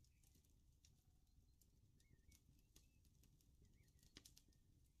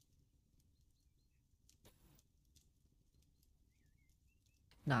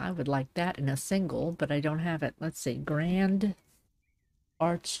 Now, I would like that in a single, but I don't have it. Let's see. Grand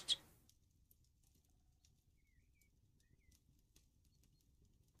arched.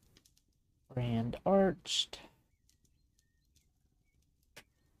 Grand arched.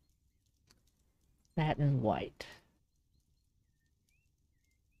 Satin white.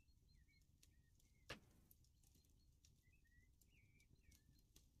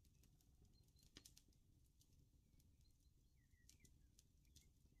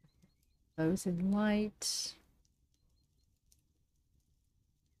 Those in light.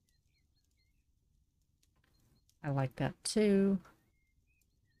 I like that too.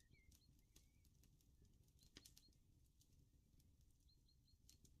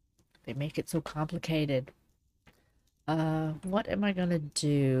 They make it so complicated. What am I gonna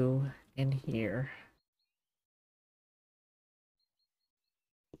do in here?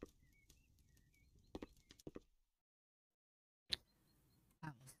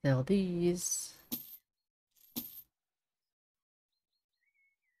 I'll sell these.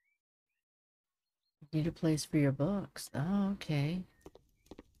 Need a place for your books. Oh, okay.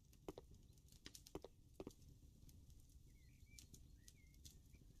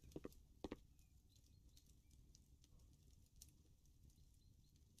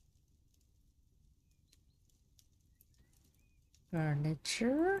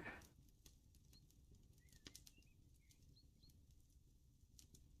 Furniture.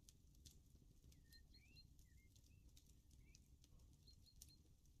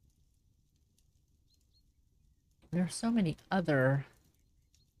 There are so many other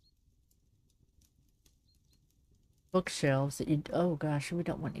bookshelves that you... Oh gosh, we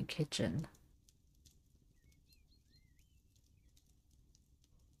don't want a kitchen.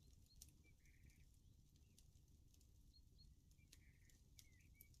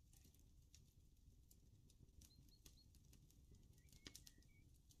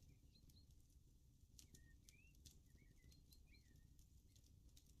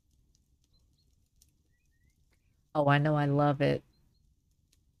 Oh, I know, I love it.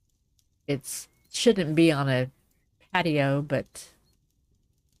 It's shouldn't be on a patio, but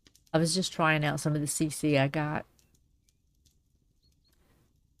I was just trying out some of the CC I got.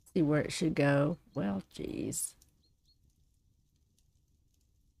 See where it should go. Well, geez.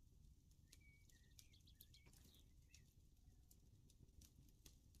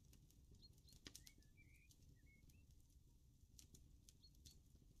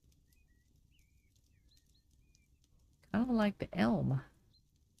 I don't like the elm.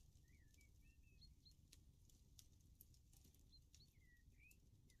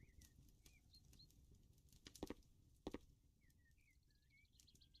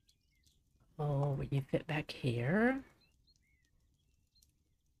 Oh, will you fit back here?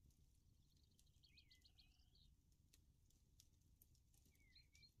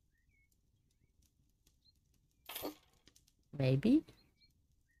 Maybe.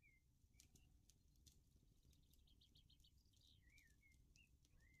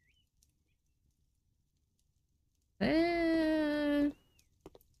 Eh.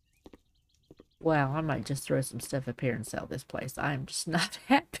 Wow, I might just throw some stuff up here and sell this place. I'm just not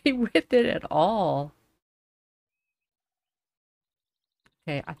happy with it at all.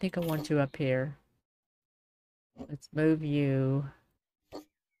 Okay, I think I want you up here. Let's move you.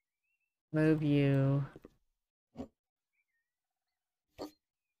 Move you.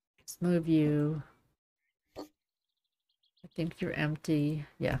 Let's move you. I think you're empty.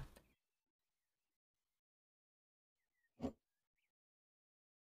 Yeah.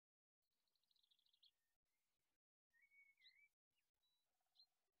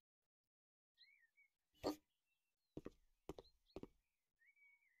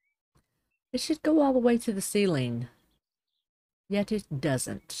 It should go all the way to the ceiling. Yet it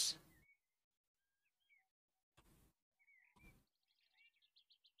doesn't.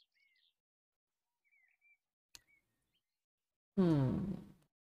 Hmm.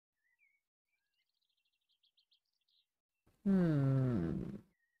 Hmm.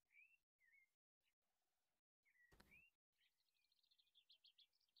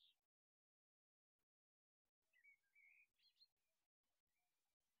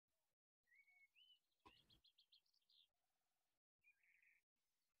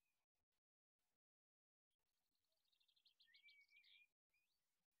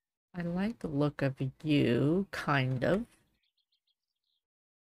 I like the look of you, kind of.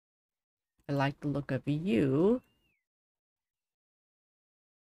 I like the look of you.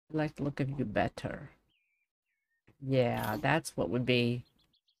 I like the look of you better. Yeah, that's what would be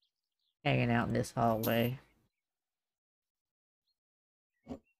hanging out in this hallway.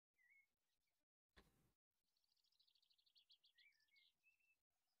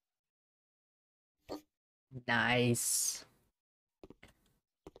 Nice.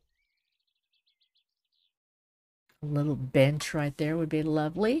 A little bench right there would be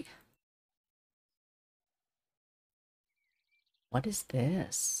lovely. What is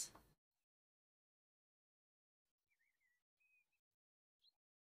this?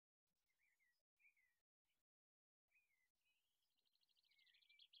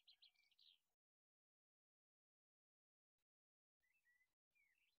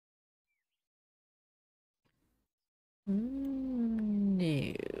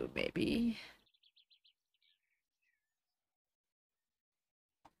 No, maybe.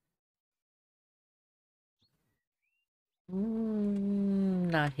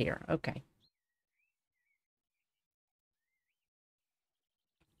 not here. Okay.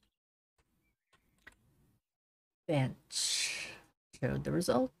 Bench. Showed the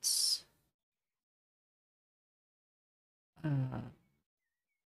results.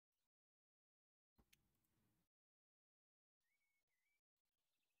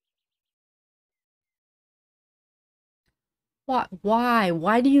 What? Why?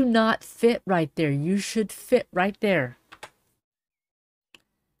 Why do you not fit right there? You should fit right there.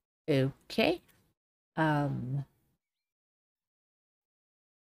 Okay. Huh.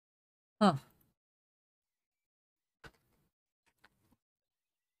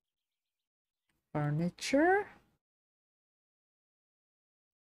 Furniture.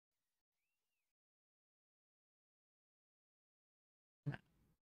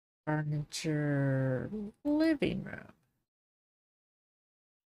 Furniture. Living room.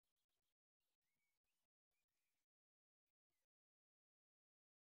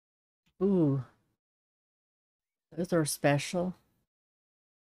 Ooh. Those are special.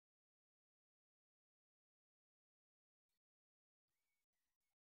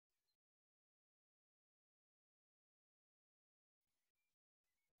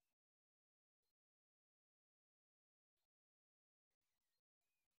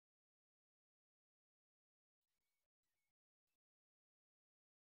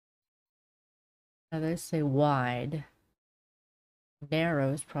 Now they say wide.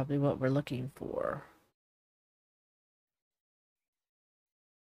 Narrow is probably what we're looking for.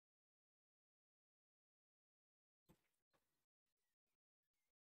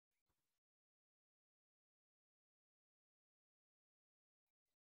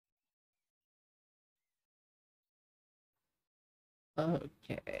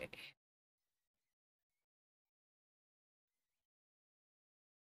 Okay.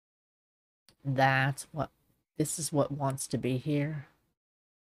 That's what, this is what wants to be here.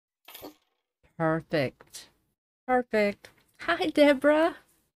 Perfect. Perfect. Hi, Deborah.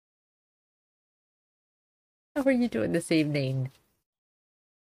 How are you doing this evening?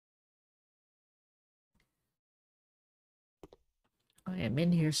 I am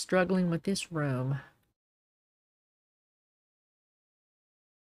in here struggling with this room.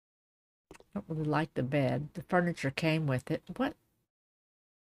 I don't really like the bed. The furniture came with it. What?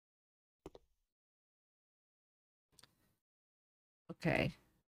 Okay.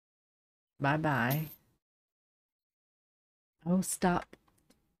 Bye-bye. Oh, stop.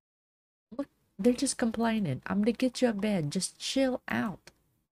 Look, they're just complaining. I'm gonna get you a bed. Just chill out.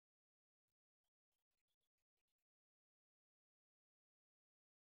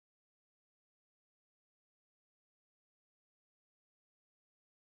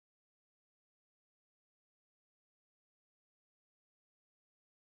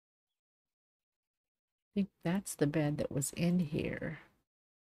 I think that's the bed that was in here.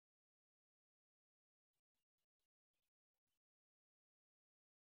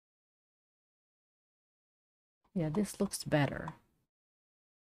 Yeah, this looks better.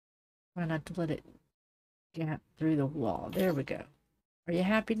 Try not to let it gap through the wall. There we go. Are you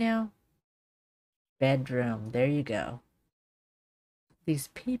happy now? Bedroom. There you go. These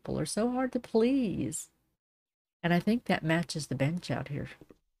people are so hard to please. And I think that matches the bench out here.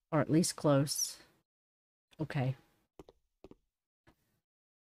 Or at least close. Okay.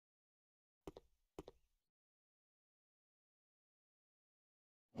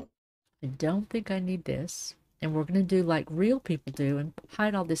 I don't think I need this. And we're going to do like real people do and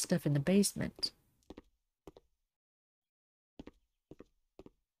hide all this stuff in the basement.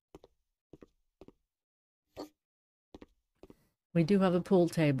 We do have a pool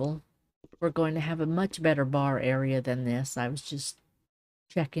table. We're going to have a much better bar area than this. I was just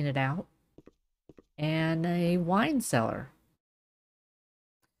checking it out. And a wine cellar.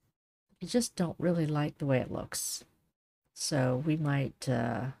 I just don't really like the way it looks. So we might,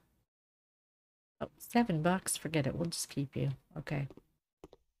 oh, $7, forget it. We'll just keep you. Okay.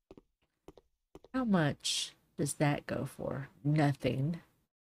 How much does that go for? Nothing.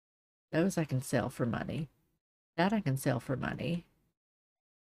 Those I can sell for money. That I can sell for money.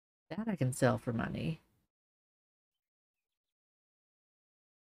 That I can sell for money.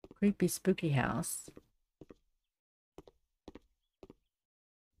 Creepy spooky house.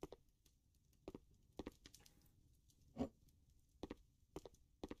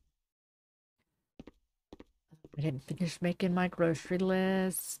 I didn't finish making my grocery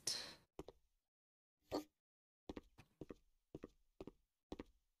list.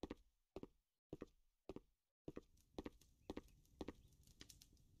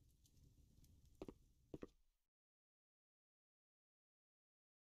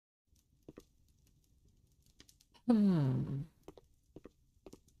 Hmm.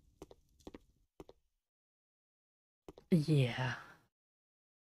 Yeah.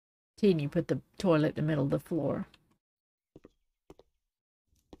 Teeny put the toilet in the middle of the floor.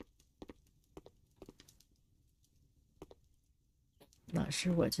 Not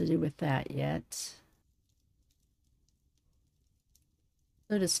sure what to do with that yet.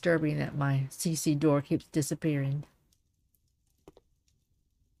 So disturbing that my CC door keeps disappearing.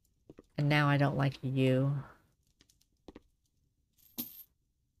 And now I don't like you.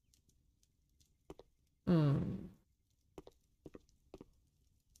 Hmm.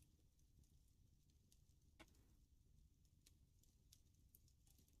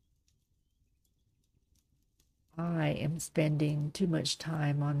 I am spending too much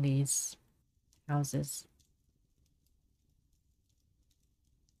time on these houses.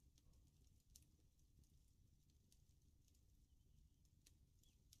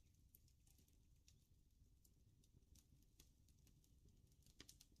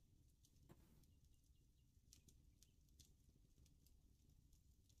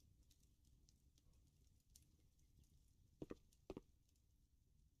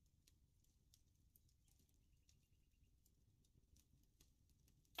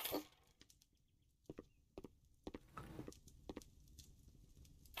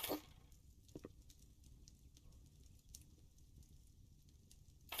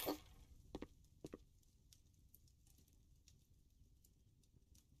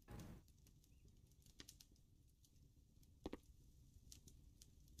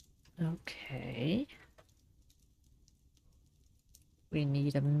 Okay. We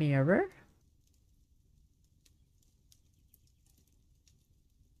need a mirror.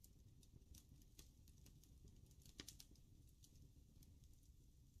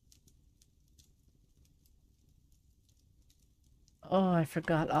 Oh, I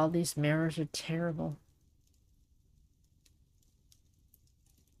forgot all these mirrors are terrible.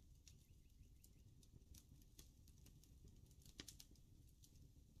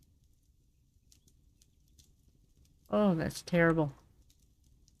 Oh, that's terrible.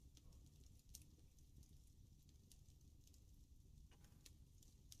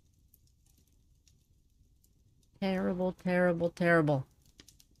 Terrible, terrible, terrible.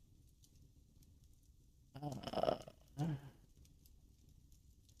 Uh,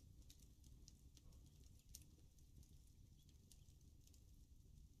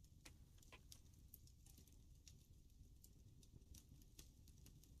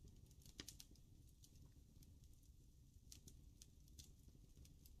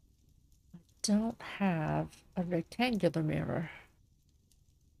 don't have a rectangular mirror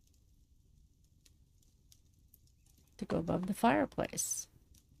to go above the fireplace.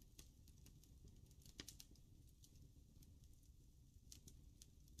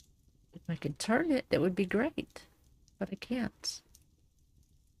 If I could turn it, that would be great, but I can't.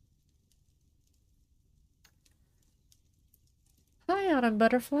 Hi, Autumn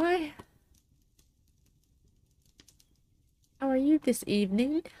Butterfly. How are you this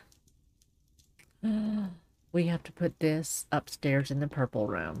evening? We have to put this upstairs in the purple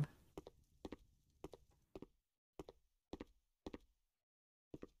room.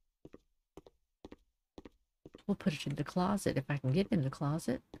 We'll put it in the closet if I can get in the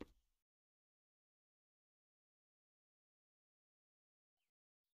closet.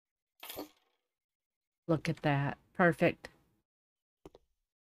 Look at that. Perfect.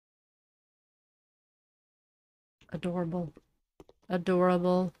 Adorable.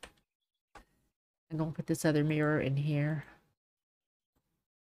 Adorable. I'm going to put this other mirror in here.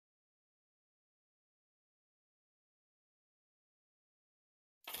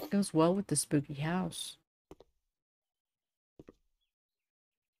 It goes well with the spooky house.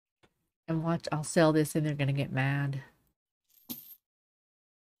 And watch, I'll sell this and they're going to get mad.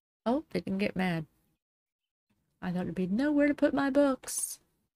 Oh, they didn't get mad. I thought there'd be nowhere to put my books.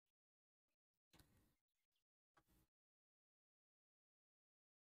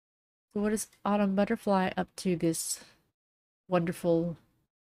 So what is Autumn Butterfly up to this wonderful,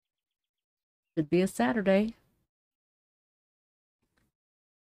 should be a Saturday.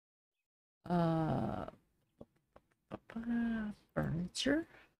 Uh, furniture.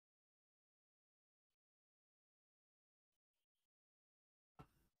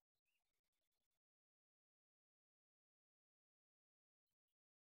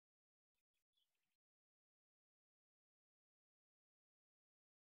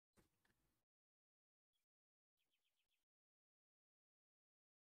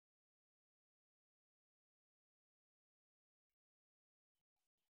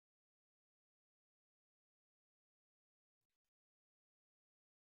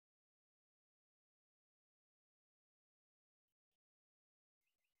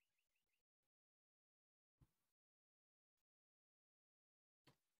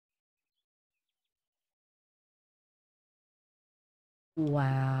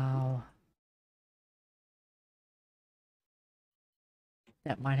 Wow.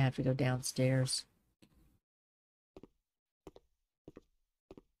 That might have to go downstairs.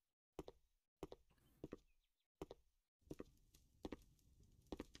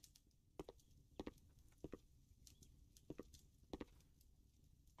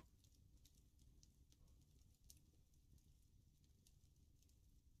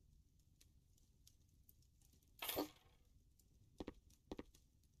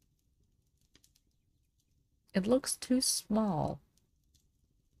 It looks too small.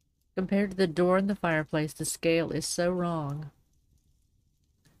 Compared to the door and the fireplace, the scale is so wrong.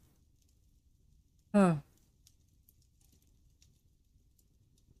 Huh.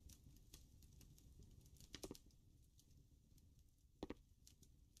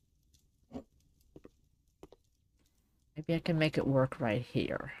 Maybe I can make it work right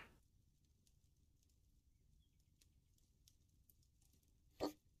here.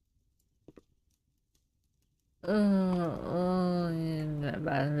 I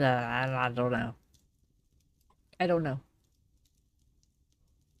don't know. I don't know.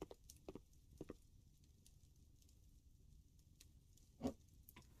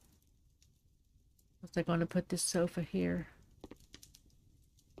 Was I going to put this sofa here?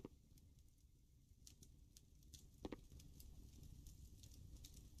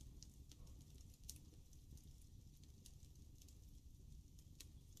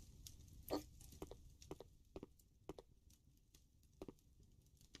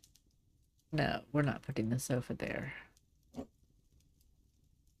 No, we're not putting the sofa there.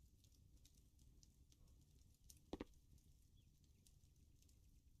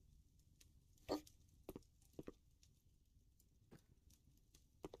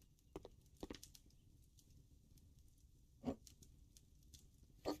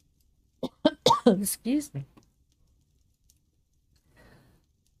 Excuse me.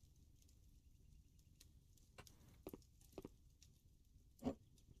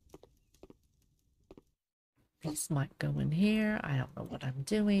 These might go in here. I don't know what I'm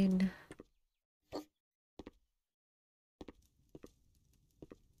doing.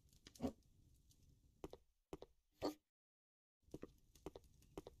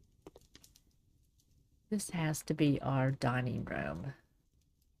 This has to be our dining room.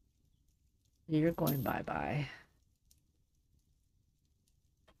 You're going bye-bye.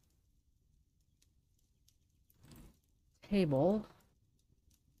 Table.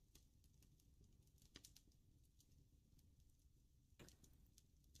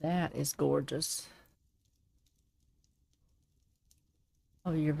 That is gorgeous.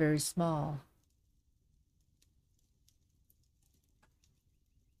 Oh, you're very small.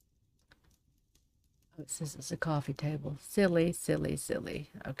 Oh, it says it's a coffee table. Silly, silly,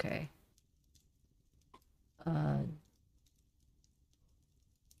 silly. Okay.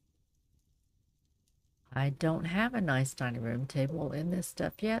 I don't have a nice dining room table in this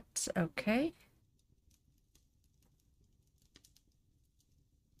stuff yet. Okay.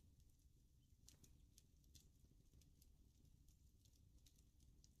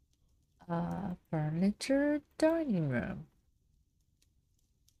 Furniture dining room.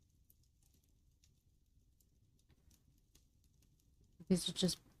 These are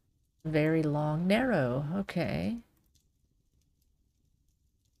just very long, narrow. Okay.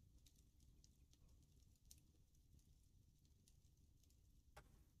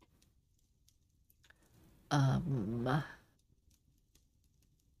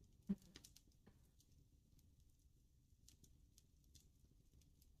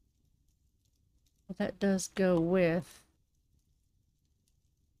 Well, that does go with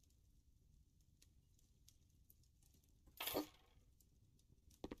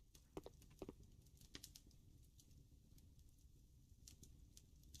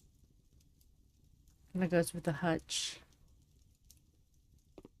and it goes with the hutch.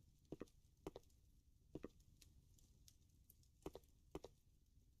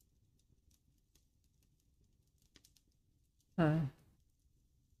 Huh.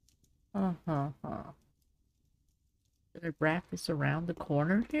 Huh. Did I wrap this around the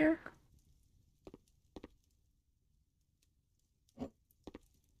corner here?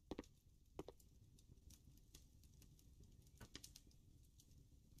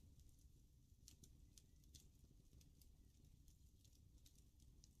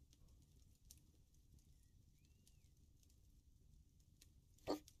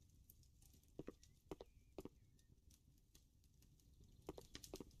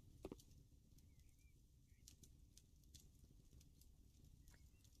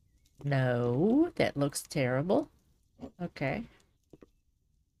 No, that looks terrible. Okay.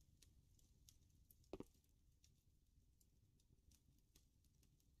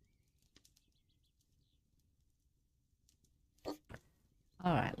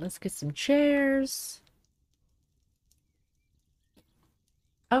 All right, let's get some chairs.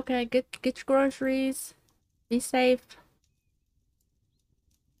 Okay, get your groceries. Be safe.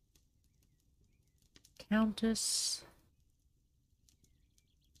 Countess.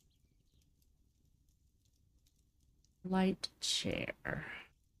 Light chair.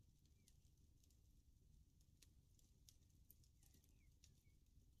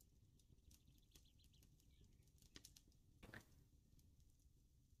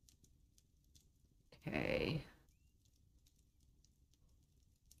 Okay.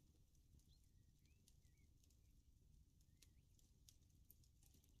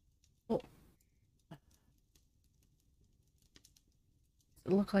 Oh, does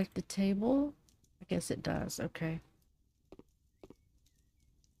it look like the table? I guess it does. Okay.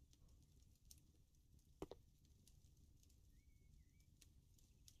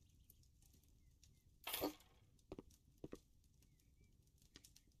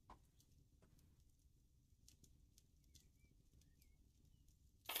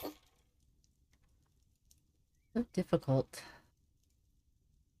 So difficult.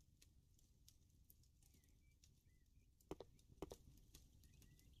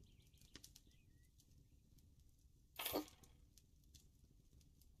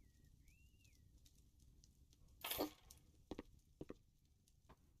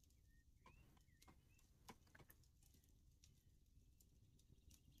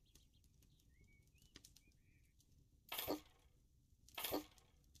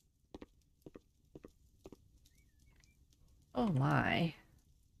 Oh my.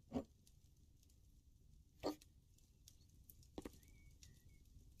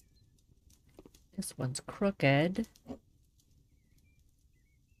 This one's crooked.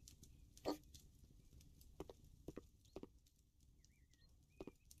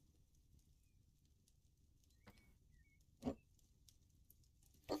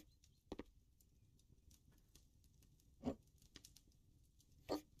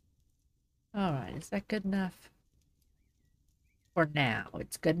 All right, is that good enough? For now.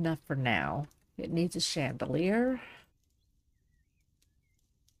 It's good enough for now. It needs a chandelier.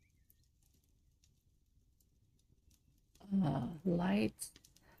 Lights.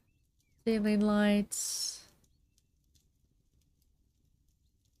 Ceiling lights.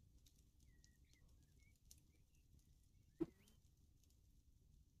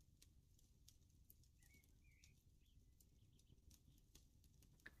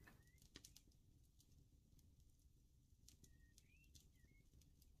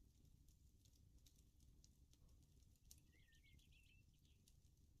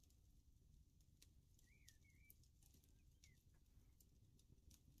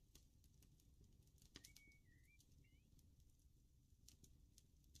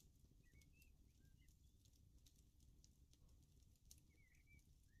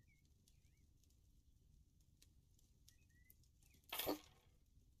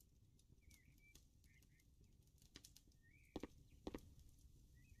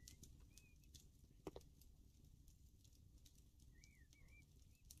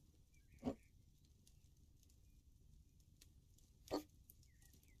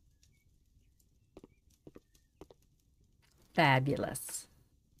 Fabulous.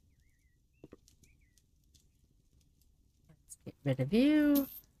 Let's get rid of you.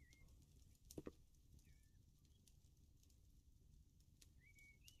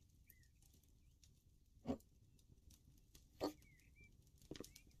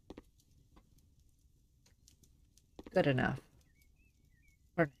 Good enough.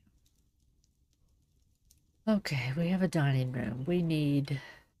 Okay, we have a dining room. We need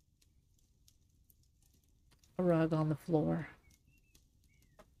a rug on the floor.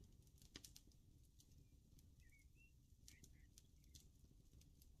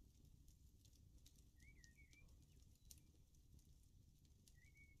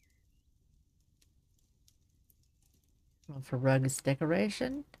 Well, for rugs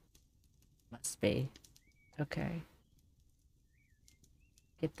decoration? Must be. Okay.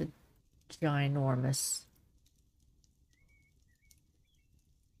 Get the ginormous.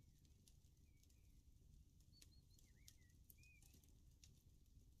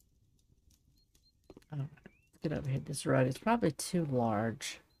 Oh, let's get over here. This rug is probably too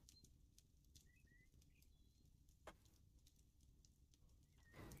large.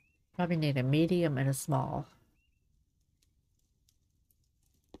 Probably need a medium and a small.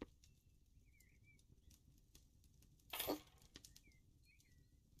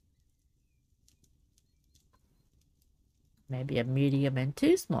 Maybe a medium and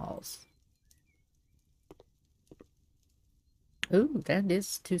two smalls. Ooh, that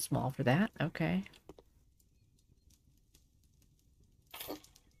is too small for that. Okay.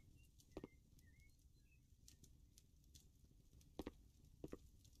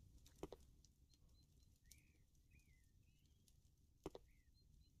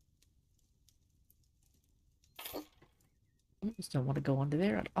 Just don't want to go under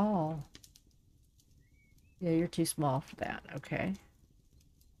there at all. Yeah, you're too small for that. Okay.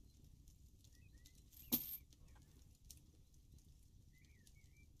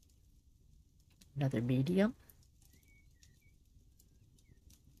 Another medium.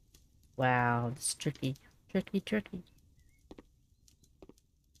 Wow, it's tricky. Tricky, tricky.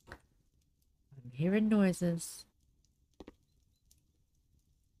 I'm hearing noises.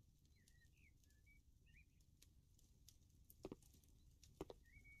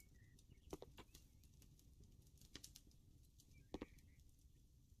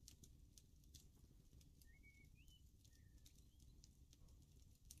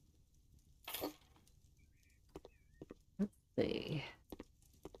 Let's see.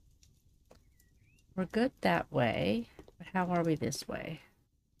 We're good that way, but how are we this way?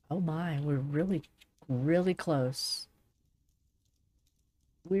 Oh my, we're really, really close.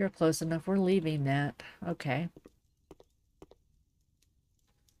 We are close enough. We're leaving that. Okay.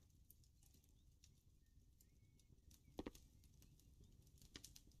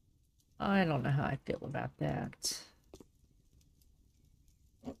 I don't know how I feel about that.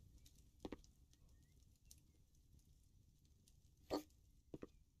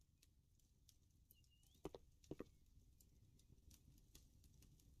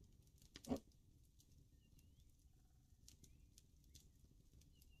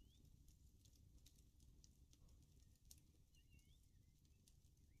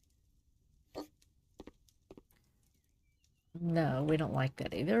 No, we don't like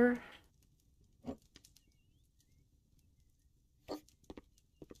that either.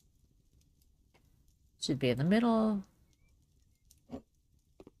 Should be in the middle.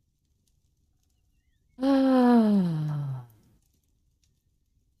 Ah.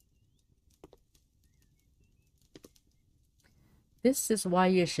 This is why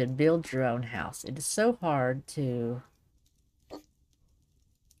you should build your own house. It is so hard to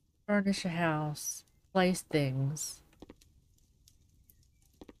furnish a house, place things.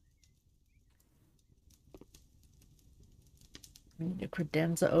 We need a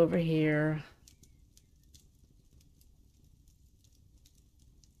credenza over here.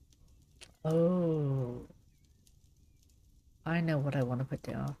 Oh, I know what I want to put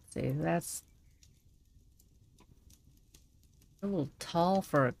down. See, that's a little tall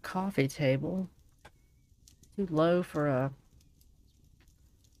for a coffee table. Too low for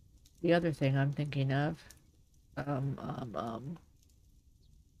the other thing I'm thinking of. Um, um, um.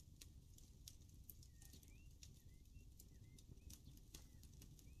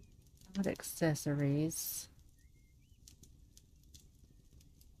 Not accessories.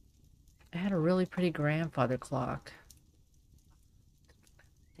 I had a really pretty grandfather clock.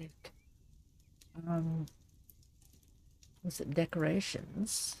 I think. Was it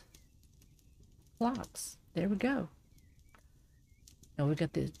decorations? Clocks. There we go. Now we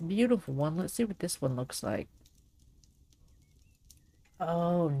got this beautiful one. Let's see what this one looks like.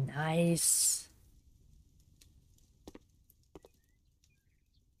 Oh, nice.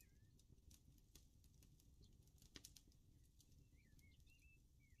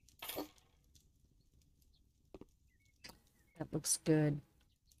 That looks good.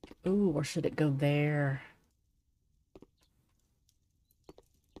 Ooh, or should it go there?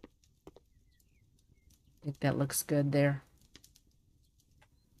 I think that looks good there.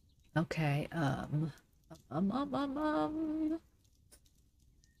 Okay, um, um, um, um,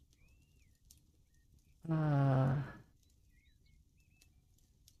 uh,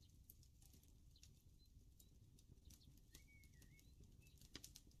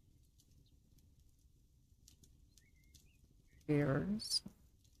 here's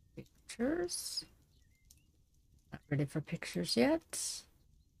pictures. Not ready for pictures yet.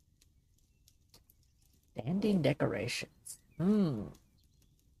 Standing decorations.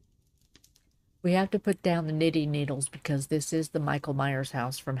 We have to put down the knitting needles because this is the Michael Myers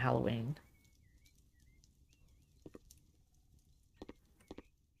house from Halloween.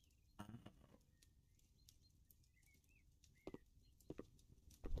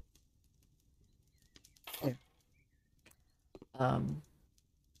 There. Um,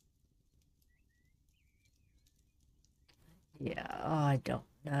 yeah, I don't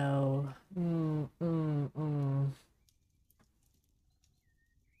know.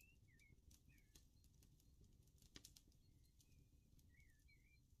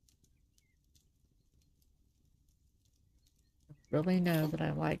 Really know that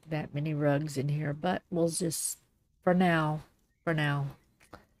I like that many rugs in here, but we'll just, for now, for now.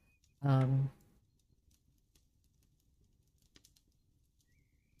 Um,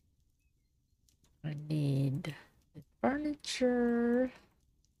 I need the furniture.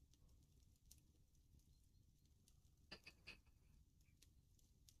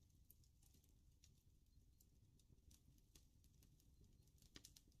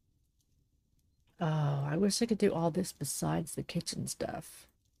 I wish I could do all this besides the kitchen stuff.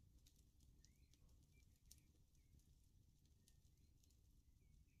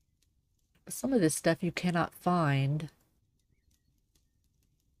 Some of this stuff you cannot find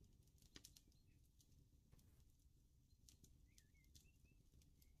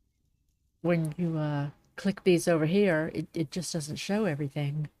when you click these over here. It just doesn't show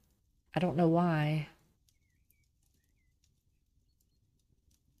everything. I don't know why.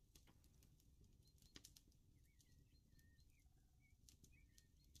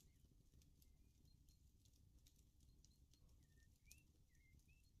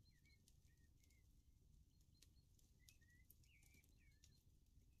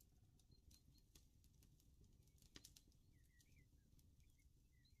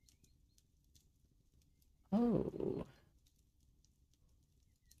 Oh,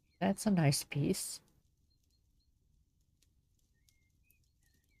 that's a nice piece.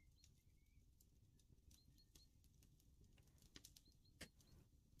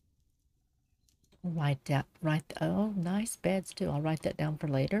 Write that, oh, nice beds too. I'll write that down for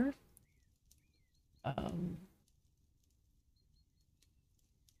later. Um,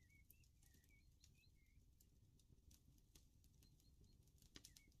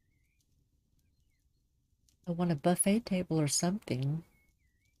 I want a buffet table or something.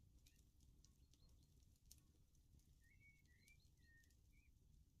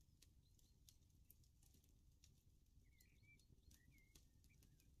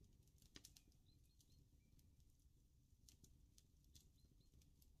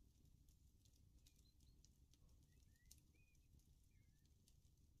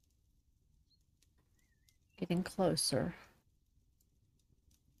 Getting closer.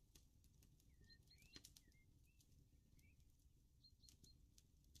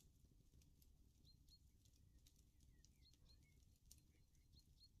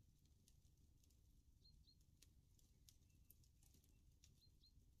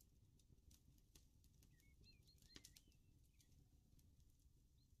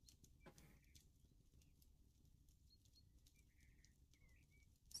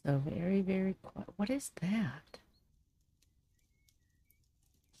 So very, very quiet. What is that?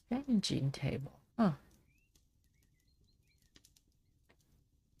 Staging table. Huh.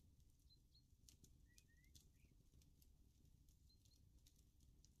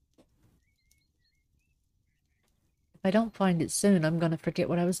 If I don't find it soon, I'm going to forget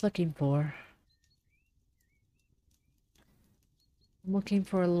what I was looking for. I'm looking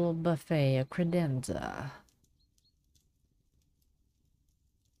for a little buffet, a credenza.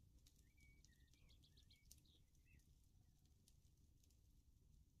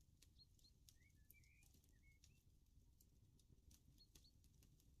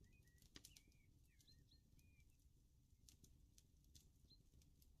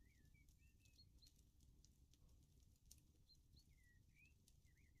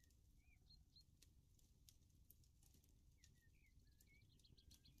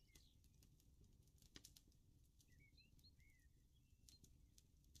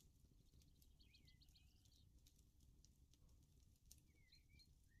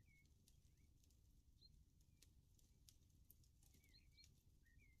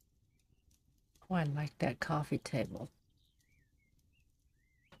 Oh, I like that coffee table.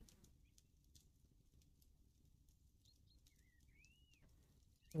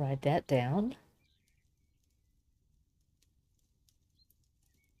 Write that down.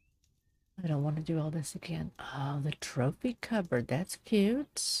 I don't want to do all this again. Oh, the trophy cupboard. That's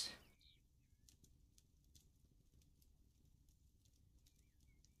cute.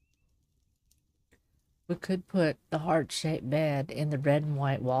 We could put the heart-shaped bed in the red and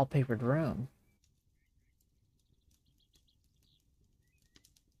white wallpapered room.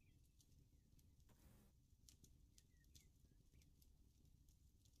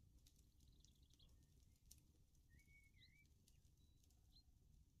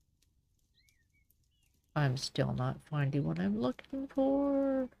 I'm still not finding what I'm looking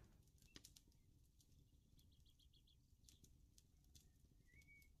for.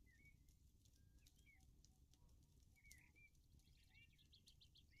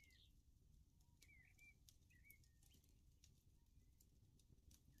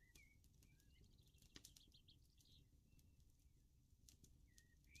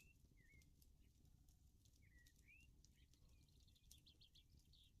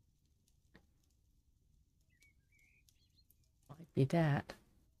 Might be that.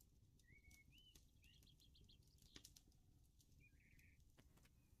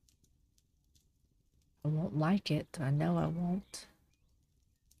 I won't like it. I know I won't.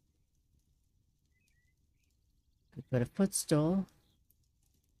 Could put a footstool.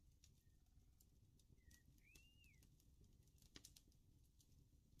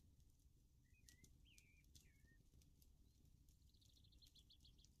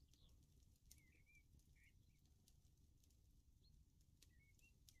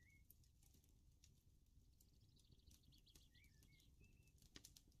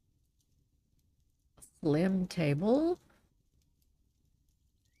 Slim table.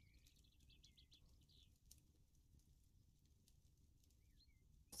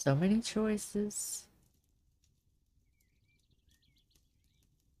 So many choices.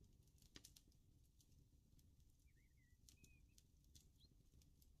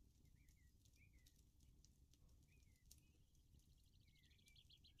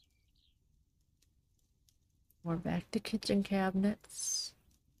 We're back to kitchen cabinets.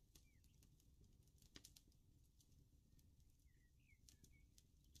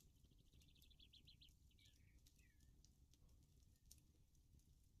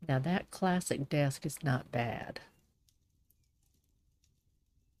 Now that classic desk is not bad.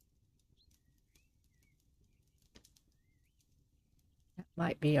 That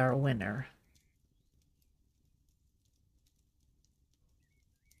might be our winner.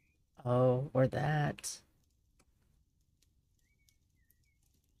 Oh, or that.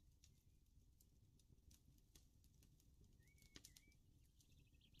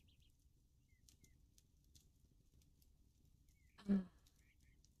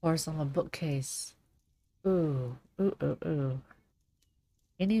 Horizontal bookcase. Ooh, ooh, ooh, ooh.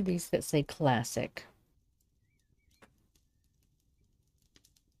 Any of these that say classic.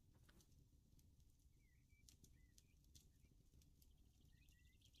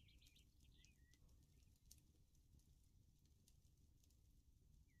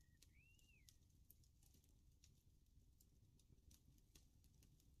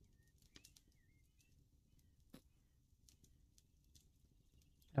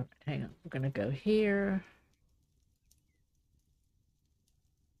 Oh, hang on, we're gonna go here.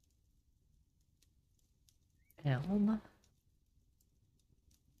 Elm.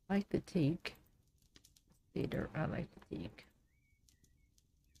 I like the teak. Cedar, I like the teak.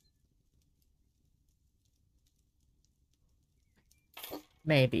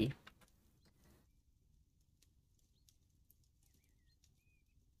 Maybe.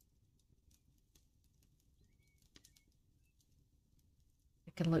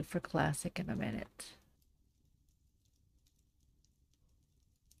 I can look for classic in a minute.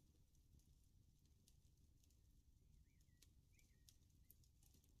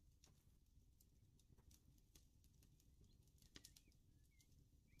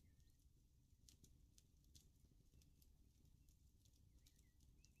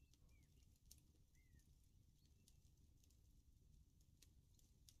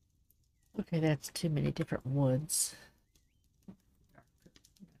 Okay, that's too many different woods.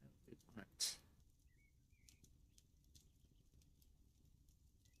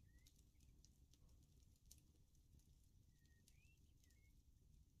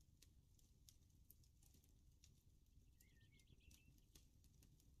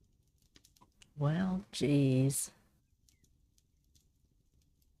 Well, geez.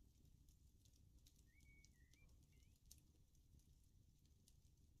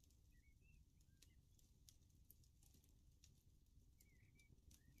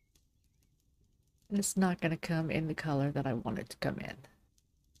 It's not going to come in the color that I want it to come in.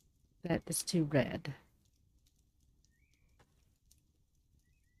 That is too red.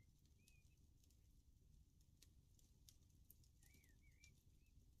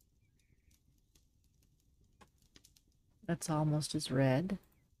 That's almost as red.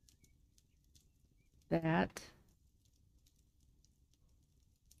 That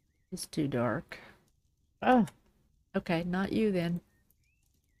is too dark. Oh, okay, not you then.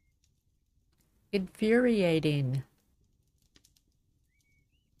 Infuriating.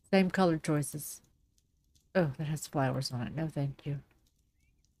 Same color choices. Oh, that has flowers on it. No, thank you.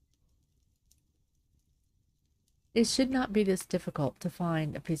 It should not be this difficult to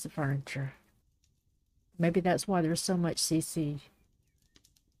find a piece of furniture. Maybe that's why there's so much CC.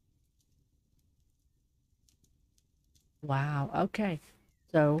 Wow, okay.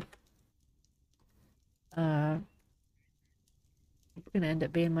 So, it's gonna end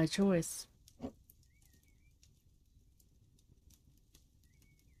up being my choice.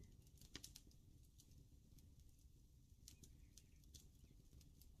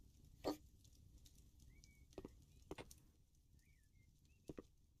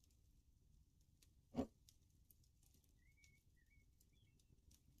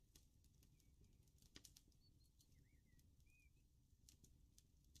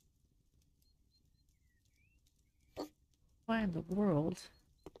 Why in the world?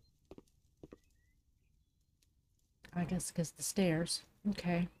 I guess because the stairs.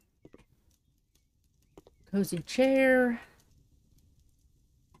 Okay. Cozy chair.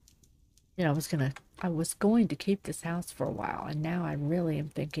 You know, I was going to keep this house for a while, and now I really am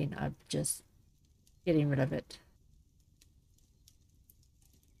thinking of just getting rid of it.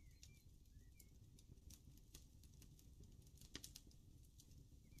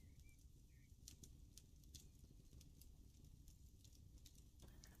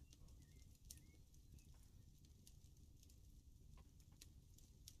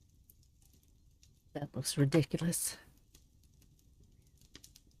 That looks ridiculous.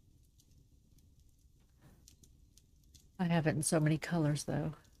 I have it in so many colors,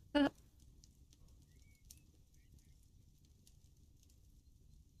 though.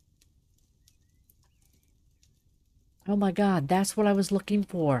 Oh my God, that's what I was looking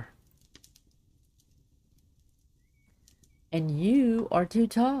for. And you are too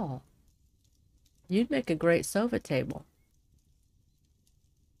tall. You'd make a great sofa table.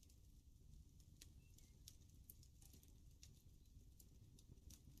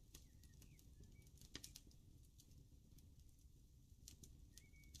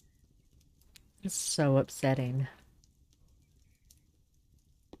 It's so upsetting.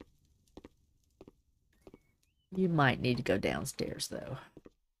 You might need to go downstairs, though.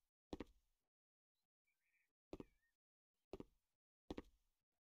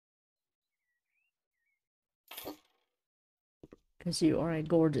 Because you are a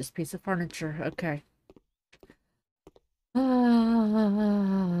gorgeous piece of furniture. Okay.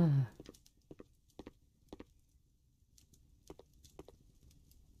 Ah.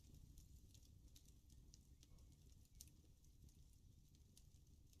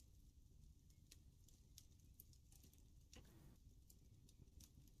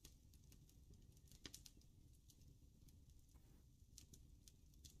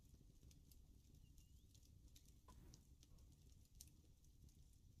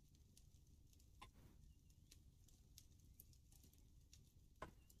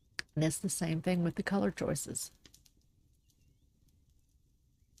 And it's the same thing with the color choices.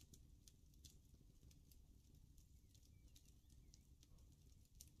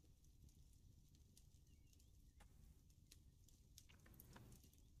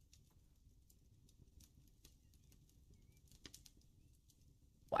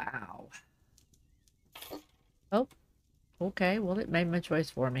 Wow. Oh, okay. Well, it made my choice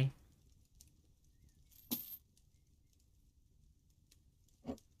for me.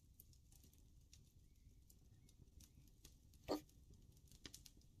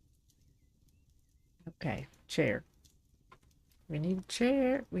 Okay, chair. We need a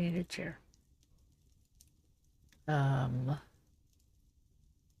chair. We need a chair.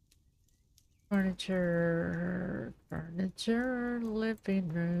 Furniture, living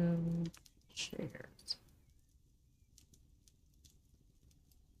room, chairs.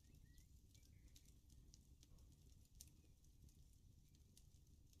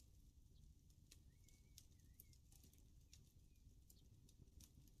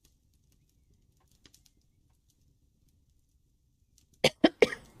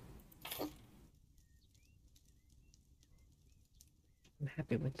 I'm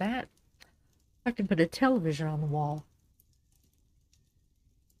happy with that. I can put a television on the wall.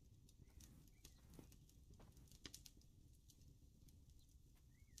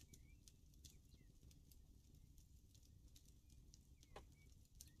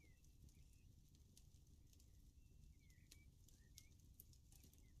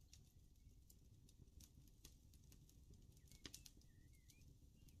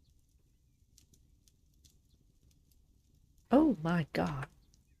 Oh my God.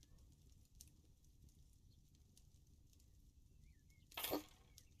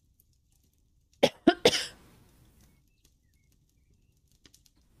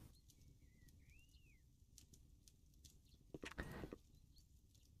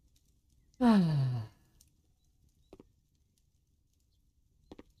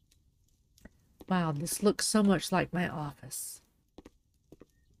 Wow, this looks so much like my office.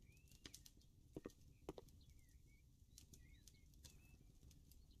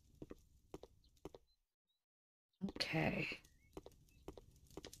 Okay.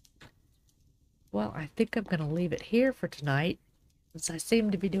 Well, I think I'm going to leave it here for tonight, since I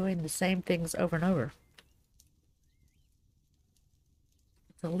seem to be doing the same things over and over.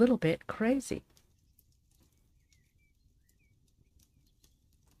 It's a little bit crazy.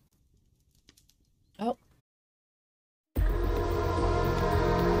 Oh,